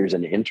group, and here's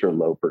an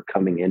interloper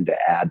coming in to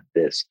add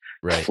this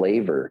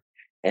flavor.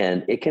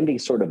 And it can be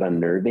sort of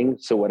unnerving.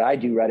 So what I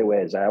do right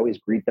away is I always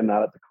greet them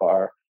out at the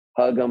car,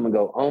 hug them and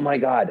go, oh my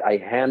God, I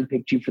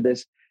handpicked you for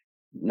this.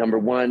 Number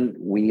one,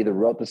 we either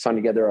wrote the song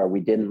together or we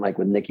didn't, like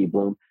with Nikki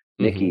Bloom.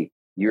 Nikki,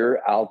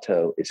 your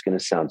alto is going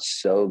to sound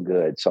so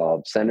good. So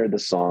I'll send her the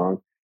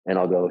song. And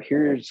I'll go,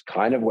 here's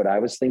kind of what I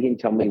was thinking.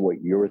 Tell me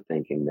what you're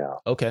thinking now.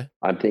 Okay.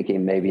 I'm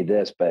thinking maybe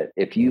this, but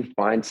if you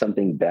find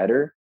something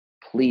better,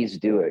 please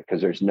do it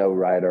because there's no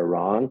right or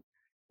wrong.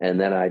 And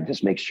then I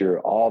just make sure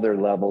all their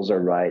levels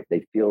are right.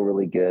 They feel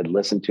really good.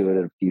 Listen to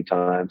it a few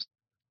times.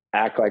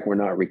 Act like we're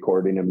not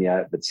recording them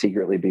yet, but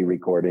secretly be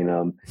recording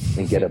them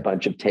and get a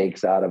bunch of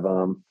takes out of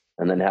them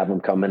and then have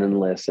them come in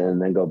and listen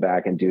and then go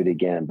back and do it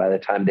again. By the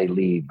time they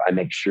leave, I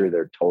make sure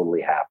they're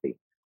totally happy.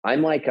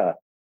 I'm like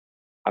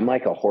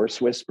a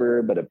horse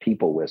whisperer, but a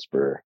people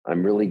whisperer.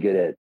 I'm really good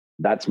at,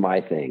 that's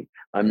my thing.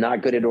 I'm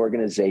not good at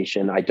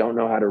organization. I don't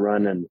know how to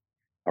run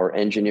or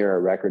engineer a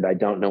record. I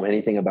don't know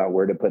anything about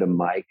where to put a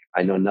mic.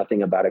 I know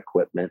nothing about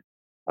equipment.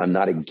 I'm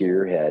not a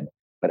gearhead.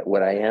 But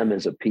what I am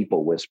is a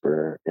people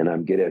whisperer, and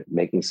I'm good at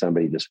making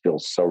somebody just feel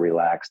so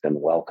relaxed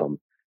and welcome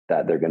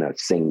that they're going to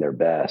sing their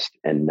best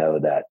and know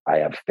that I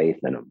have faith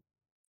in them.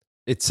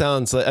 It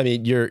sounds like, I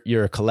mean,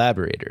 you're a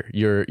collaborator.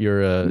 You're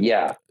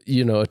a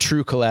a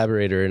true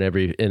collaborator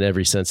in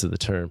every sense of the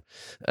term.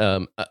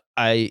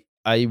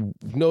 I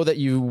know that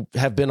you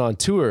have been on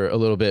tour a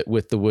little bit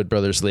with the Wood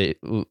Brothers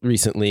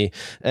recently,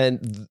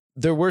 and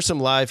there were some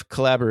live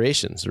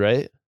collaborations,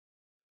 right?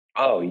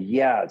 Oh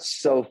yeah, it's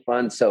so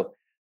fun. So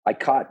I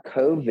caught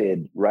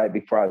COVID right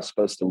before I was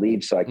supposed to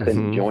leave, so I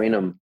couldn't join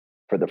them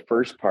for the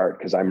first part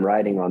because I'm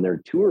riding on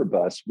their tour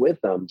bus with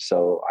them,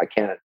 so I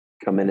can't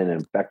come in and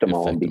infect them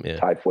all and be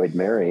Typhoid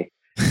Mary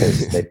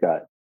because they've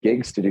got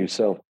gigs to do.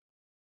 So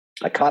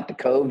I caught the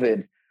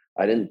COVID.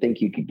 I didn't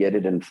think you could get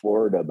it in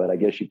Florida, but I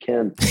guess you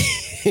can.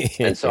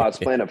 And so I was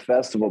playing a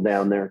festival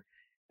down there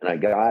and I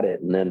got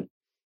it. And then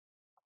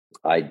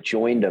I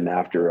joined them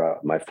after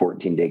my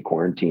 14-day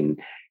quarantine.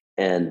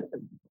 And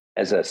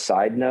as a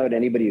side note,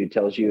 anybody who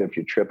tells you if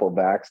you're triple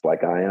vaxxed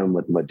like I am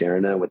with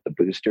Moderna, with the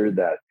booster,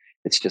 that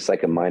it's just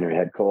like a minor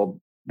head cold,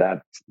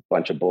 that's a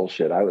bunch of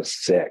bullshit. I was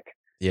sick.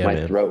 Yeah,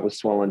 my throat was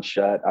swollen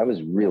shut. I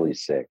was really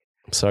sick.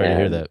 I'm sorry to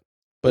hear that.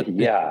 But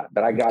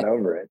but I got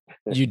over it.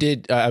 You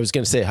did. I was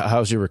going to say,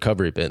 how's your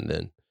recovery been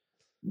then?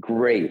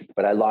 Great,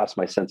 but I lost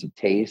my sense of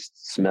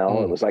taste,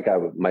 smell. It was like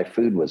my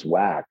food was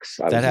wax.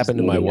 That happened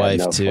to my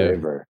wife too.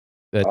 Flavor.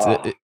 That's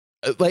it.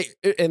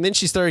 And then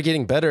she started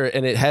getting better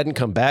and it hadn't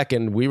come back.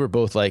 And we were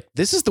both like,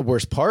 this is the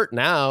worst part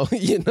now.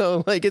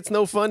 Like it's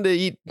no fun to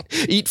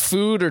eat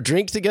food or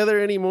drink together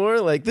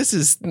anymore. Like this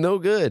is no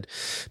good,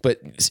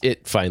 but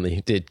it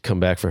finally did come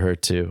back for her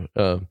too.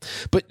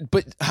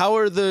 But how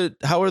are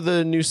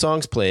the new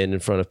songs playing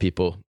in front of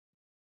people?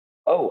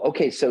 Oh,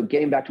 okay. So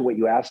getting back to what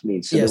you asked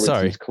me. So there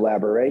were these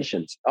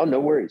collaborations. Oh, no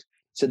worries.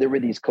 So there were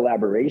these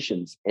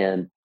collaborations.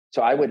 And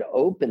so I would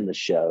open the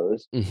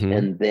shows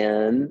and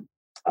then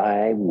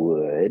I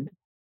would,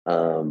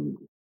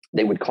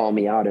 they would call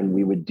me out and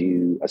we would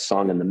do a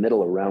song in the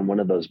middle around one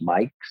of those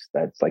mics.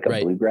 That's like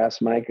a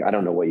bluegrass mic. I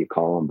don't know what you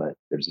call them, but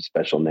there's a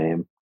special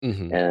name.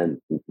 And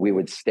we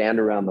would stand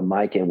around the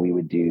mic and we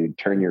would do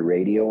Turn Your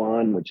Radio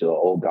On, which is an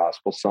old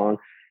gospel song.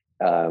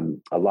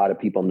 A lot of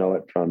people know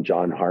it from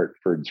John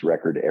Hartford's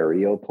record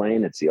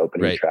Aeroplane. It's the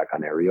opening track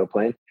on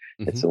Aeroplane.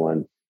 It's the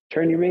one,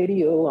 turn your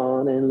radio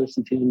on and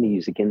listen to the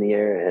music in the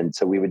air. And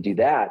so we would do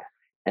that.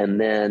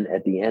 And then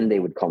at the end, they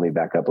would call me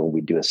back up and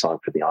we'd do a song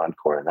for the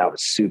encore. And that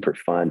was super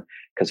fun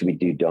because we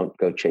do Don't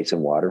Go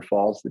Chasing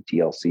Waterfalls, the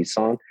TLC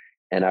song.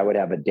 And I would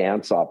have a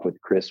dance off with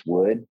Chris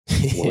Wood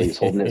while he's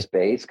holding his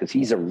bass because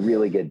he's a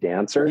really good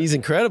dancer. He's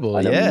incredible.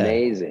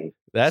 Amazing.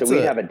 That's so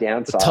we'd have a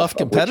dance off. Tough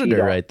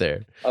competitor right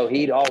there. Oh,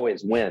 he'd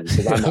always win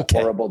because I'm a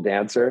horrible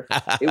dancer.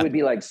 It would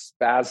be like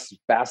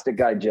Spastic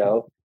Guy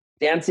Joe.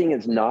 Dancing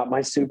is not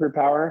my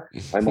superpower.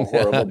 I'm a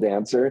horrible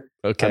dancer.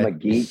 I'm a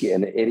geek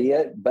and an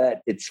idiot,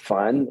 but it's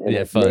fun. And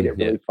it made it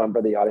really fun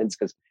for the audience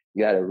because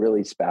you had a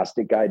really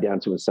spastic guy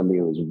dancing with somebody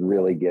who was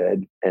really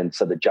good. And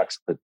so the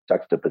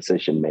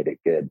juxtaposition made it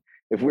good.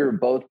 If we were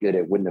both good,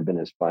 it wouldn't have been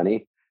as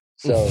funny.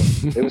 So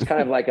it was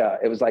kind of like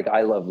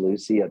I Love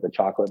Lucy at the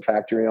Chocolate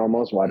Factory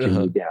almost watching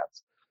me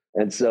dance.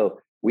 And so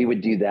we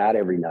would do that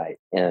every night.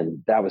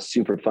 And that was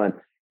super fun.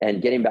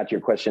 And getting back to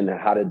your question,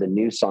 how did the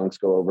new songs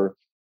go over?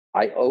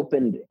 I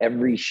opened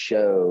every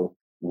show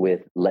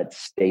with Let's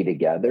Stay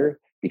Together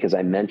because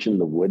I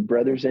mentioned the Wood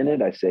Brothers in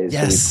it. I say, so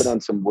we put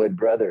on some Wood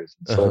Brothers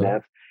and slow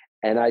dance.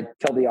 And I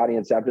tell the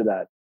audience after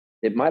that,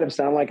 it might have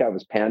sounded like I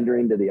was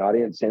pandering to the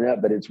audience saying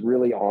that, but it's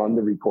really on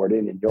the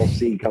recording and you'll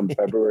see come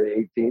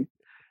February 18th.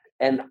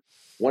 And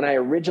when I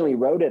originally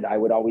wrote it, I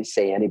would always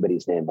say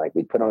anybody's name. Like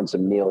we put on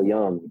some Neil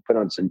Young, we put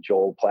on some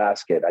Joel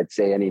Plaskett. I'd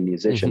say any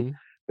musician,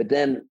 but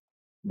then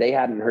they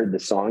hadn't heard the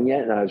song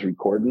yet and I was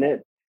recording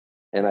it.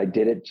 And I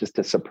did it just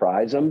to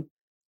surprise them.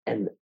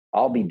 And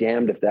I'll be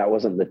damned if that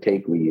wasn't the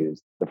take we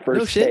used. The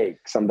first take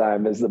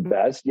sometimes is the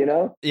best,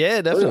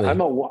 Yeah, definitely.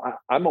 I'm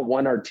a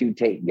 1 or 2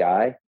 take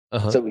guy.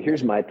 So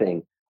here's my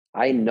thing.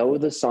 I know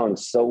the song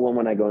so well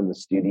when I go in the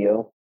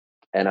studio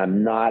and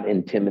I'm not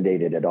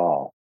intimidated at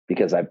all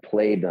because I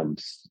played them.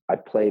 I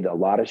played a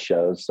lot of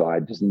shows. So I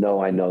just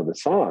know I know the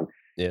song.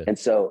 Yeah. And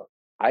so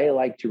I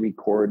like to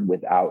record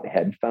without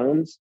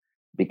headphones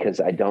because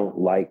I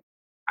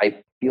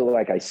feel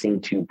like I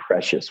sing too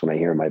precious when I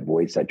hear my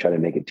voice. I try to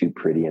make it too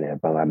pretty in it,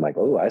 but I'm like,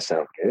 oh, I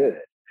sound good.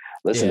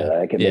 Listen to that.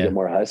 I can make it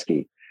more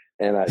husky.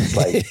 And I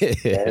like,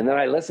 and then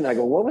I listen, I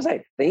go, what was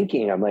I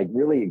thinking? I'm like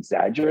really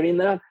exaggerating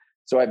that.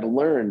 So I've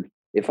learned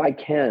if I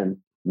can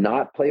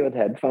not play with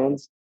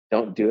headphones,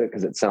 don't do it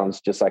because it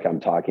sounds just like I'm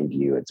talking to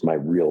you. It's my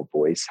real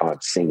voice, how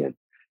I'm singing.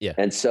 Yeah.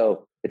 And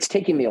so it's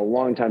taking me a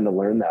long time to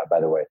learn that, by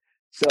the way.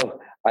 So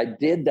I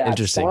did that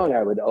song.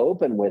 I would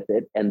open with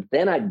it, and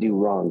then I'd do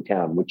Wrong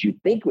Town, which you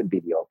think would be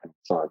the opening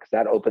song because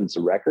that opens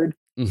the record.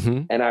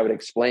 And I would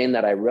explain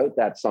that I wrote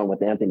that song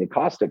with Anthony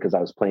Costa because I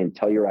was playing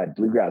Telluride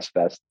Bluegrass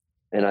Fest,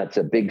 and it's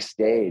a big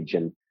stage,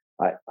 and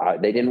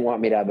they didn't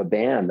want me to have a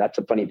band. That's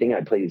a funny thing.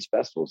 I play these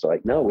festivals. So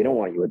like, no, we don't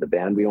want you with a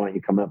band. We want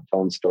you to come up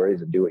telling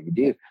stories and do what you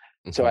do.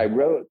 So I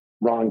wrote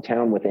Wrong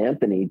Town with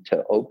Anthony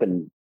to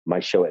open my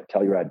show at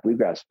Telluride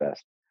Bluegrass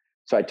Fest.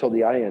 So I told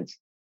the audience,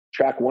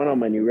 track 1 on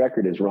my new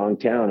record is Wrong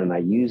Town, and I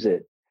use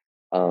it.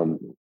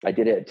 I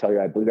did it at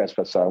Telluride Bluegrass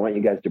Fest. So I want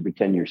you guys to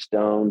pretend you're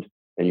stoned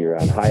and you're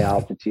on high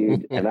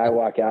altitude. And I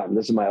walk out, and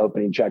this is my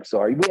opening track. So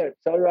are you at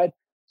Telluride?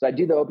 So I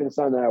do the opening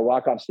song, then I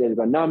walk off stage and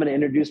go, now I'm going to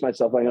introduce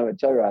myself like I'm at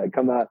Telluride. I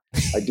come out,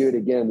 I do it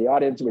again. The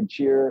audience would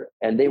cheer,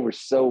 and they were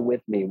so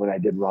with me when I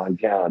did Wrong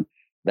Town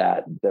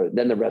that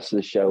then the rest of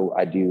the show,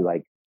 I do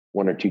like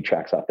 1 or 2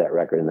 tracks off that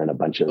record and then a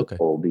bunch of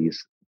oldies,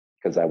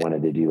 because I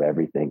wanted to do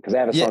everything. Because I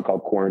have a song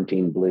called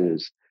Quarantine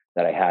Blues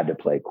that I had to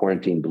play.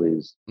 Quarantine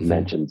Blues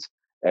mentions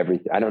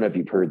everything. I don't know if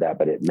you've heard that,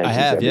 but it mentions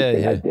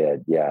everything I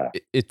did. Yeah.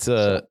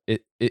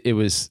 It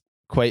was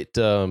quite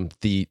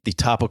the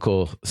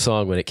topical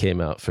song when it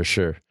came out, for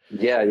sure.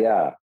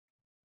 Yeah.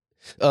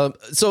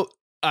 So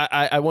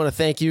I want to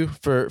thank you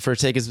for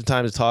taking some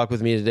time to talk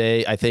with me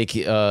today. I think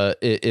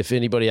if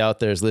anybody out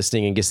there is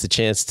listening and gets the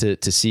chance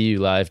to see you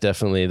live,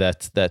 definitely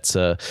that's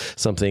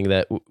something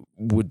that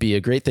would be a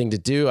great thing to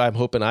do. I'm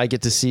hoping I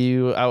get to see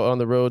you out on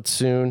the road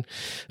soon.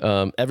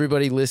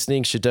 Everybody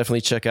listening should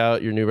definitely check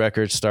out your new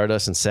record,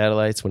 Stardust and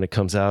Satellites, when it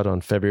comes out on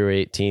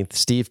February 18th.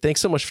 Steve,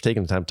 thanks so much for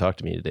taking the time to talk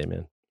to me today,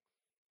 man.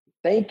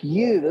 Thank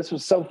you. This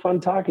was so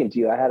fun talking to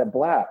you. I had a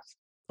blast.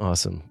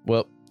 Awesome.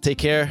 Well, take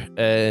care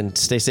and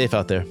stay safe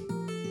out there.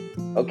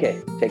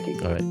 Okay, take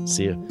it. All right,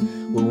 see you.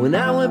 Well, when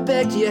I went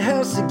back to your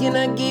house again,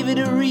 I gave it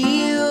a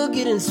real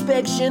good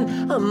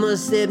inspection. I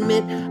must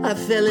admit, I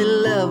fell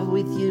in love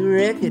with your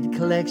record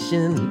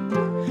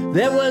collection.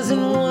 There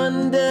wasn't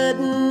one dud,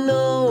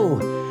 no,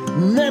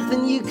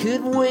 nothing you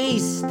could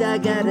waste. I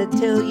gotta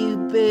tell you,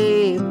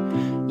 babe,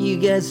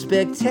 you got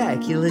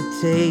spectacular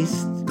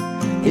taste.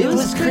 It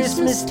was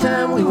Christmas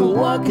time, we were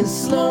walking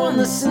slow and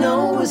the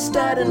snow was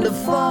starting to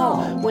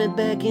fall. Went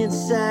back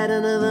inside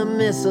under the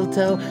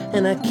mistletoe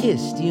and I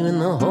kissed you in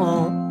the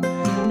hall.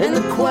 And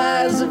the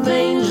choirs of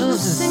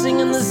angels are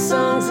singing the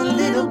songs a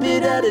little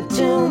bit out of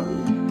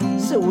tune.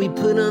 So we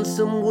put on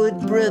some Wood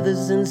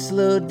Brothers and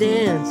slow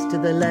dance to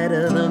the light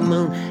of the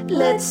moon.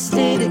 Let's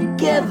stay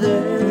together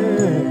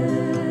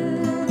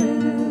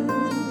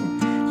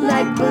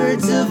like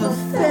birds of a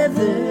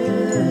feather.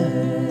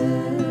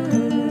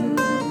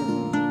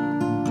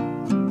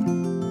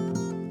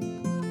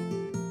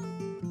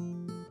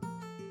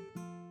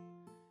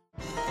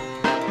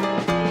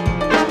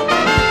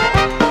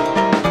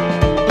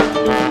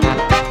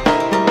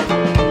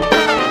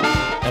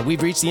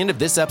 We've reached the end of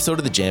this episode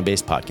of the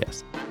JamBase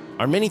podcast.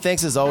 Our many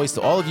thanks as always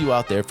to all of you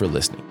out there for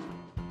listening.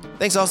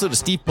 Thanks also to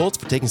Steve Poltz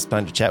for taking some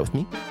time to chat with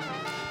me.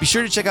 Be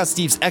sure to check out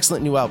Steve's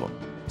excellent new album,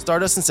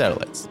 Stardust and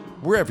Satellites,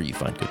 wherever you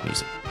find good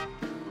music.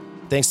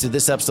 Thanks to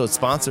this episode's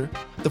sponsor,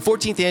 the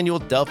 14th annual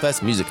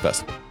Delfest Music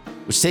Festival,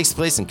 which takes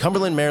place in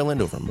Cumberland,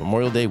 Maryland over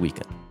Memorial Day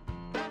weekend.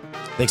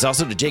 Thanks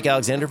also to Jake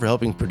Alexander for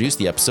helping produce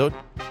the episode.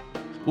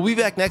 We'll be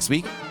back next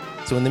week,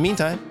 so in the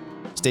meantime,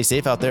 stay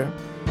safe out there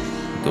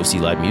and go see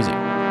live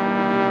music.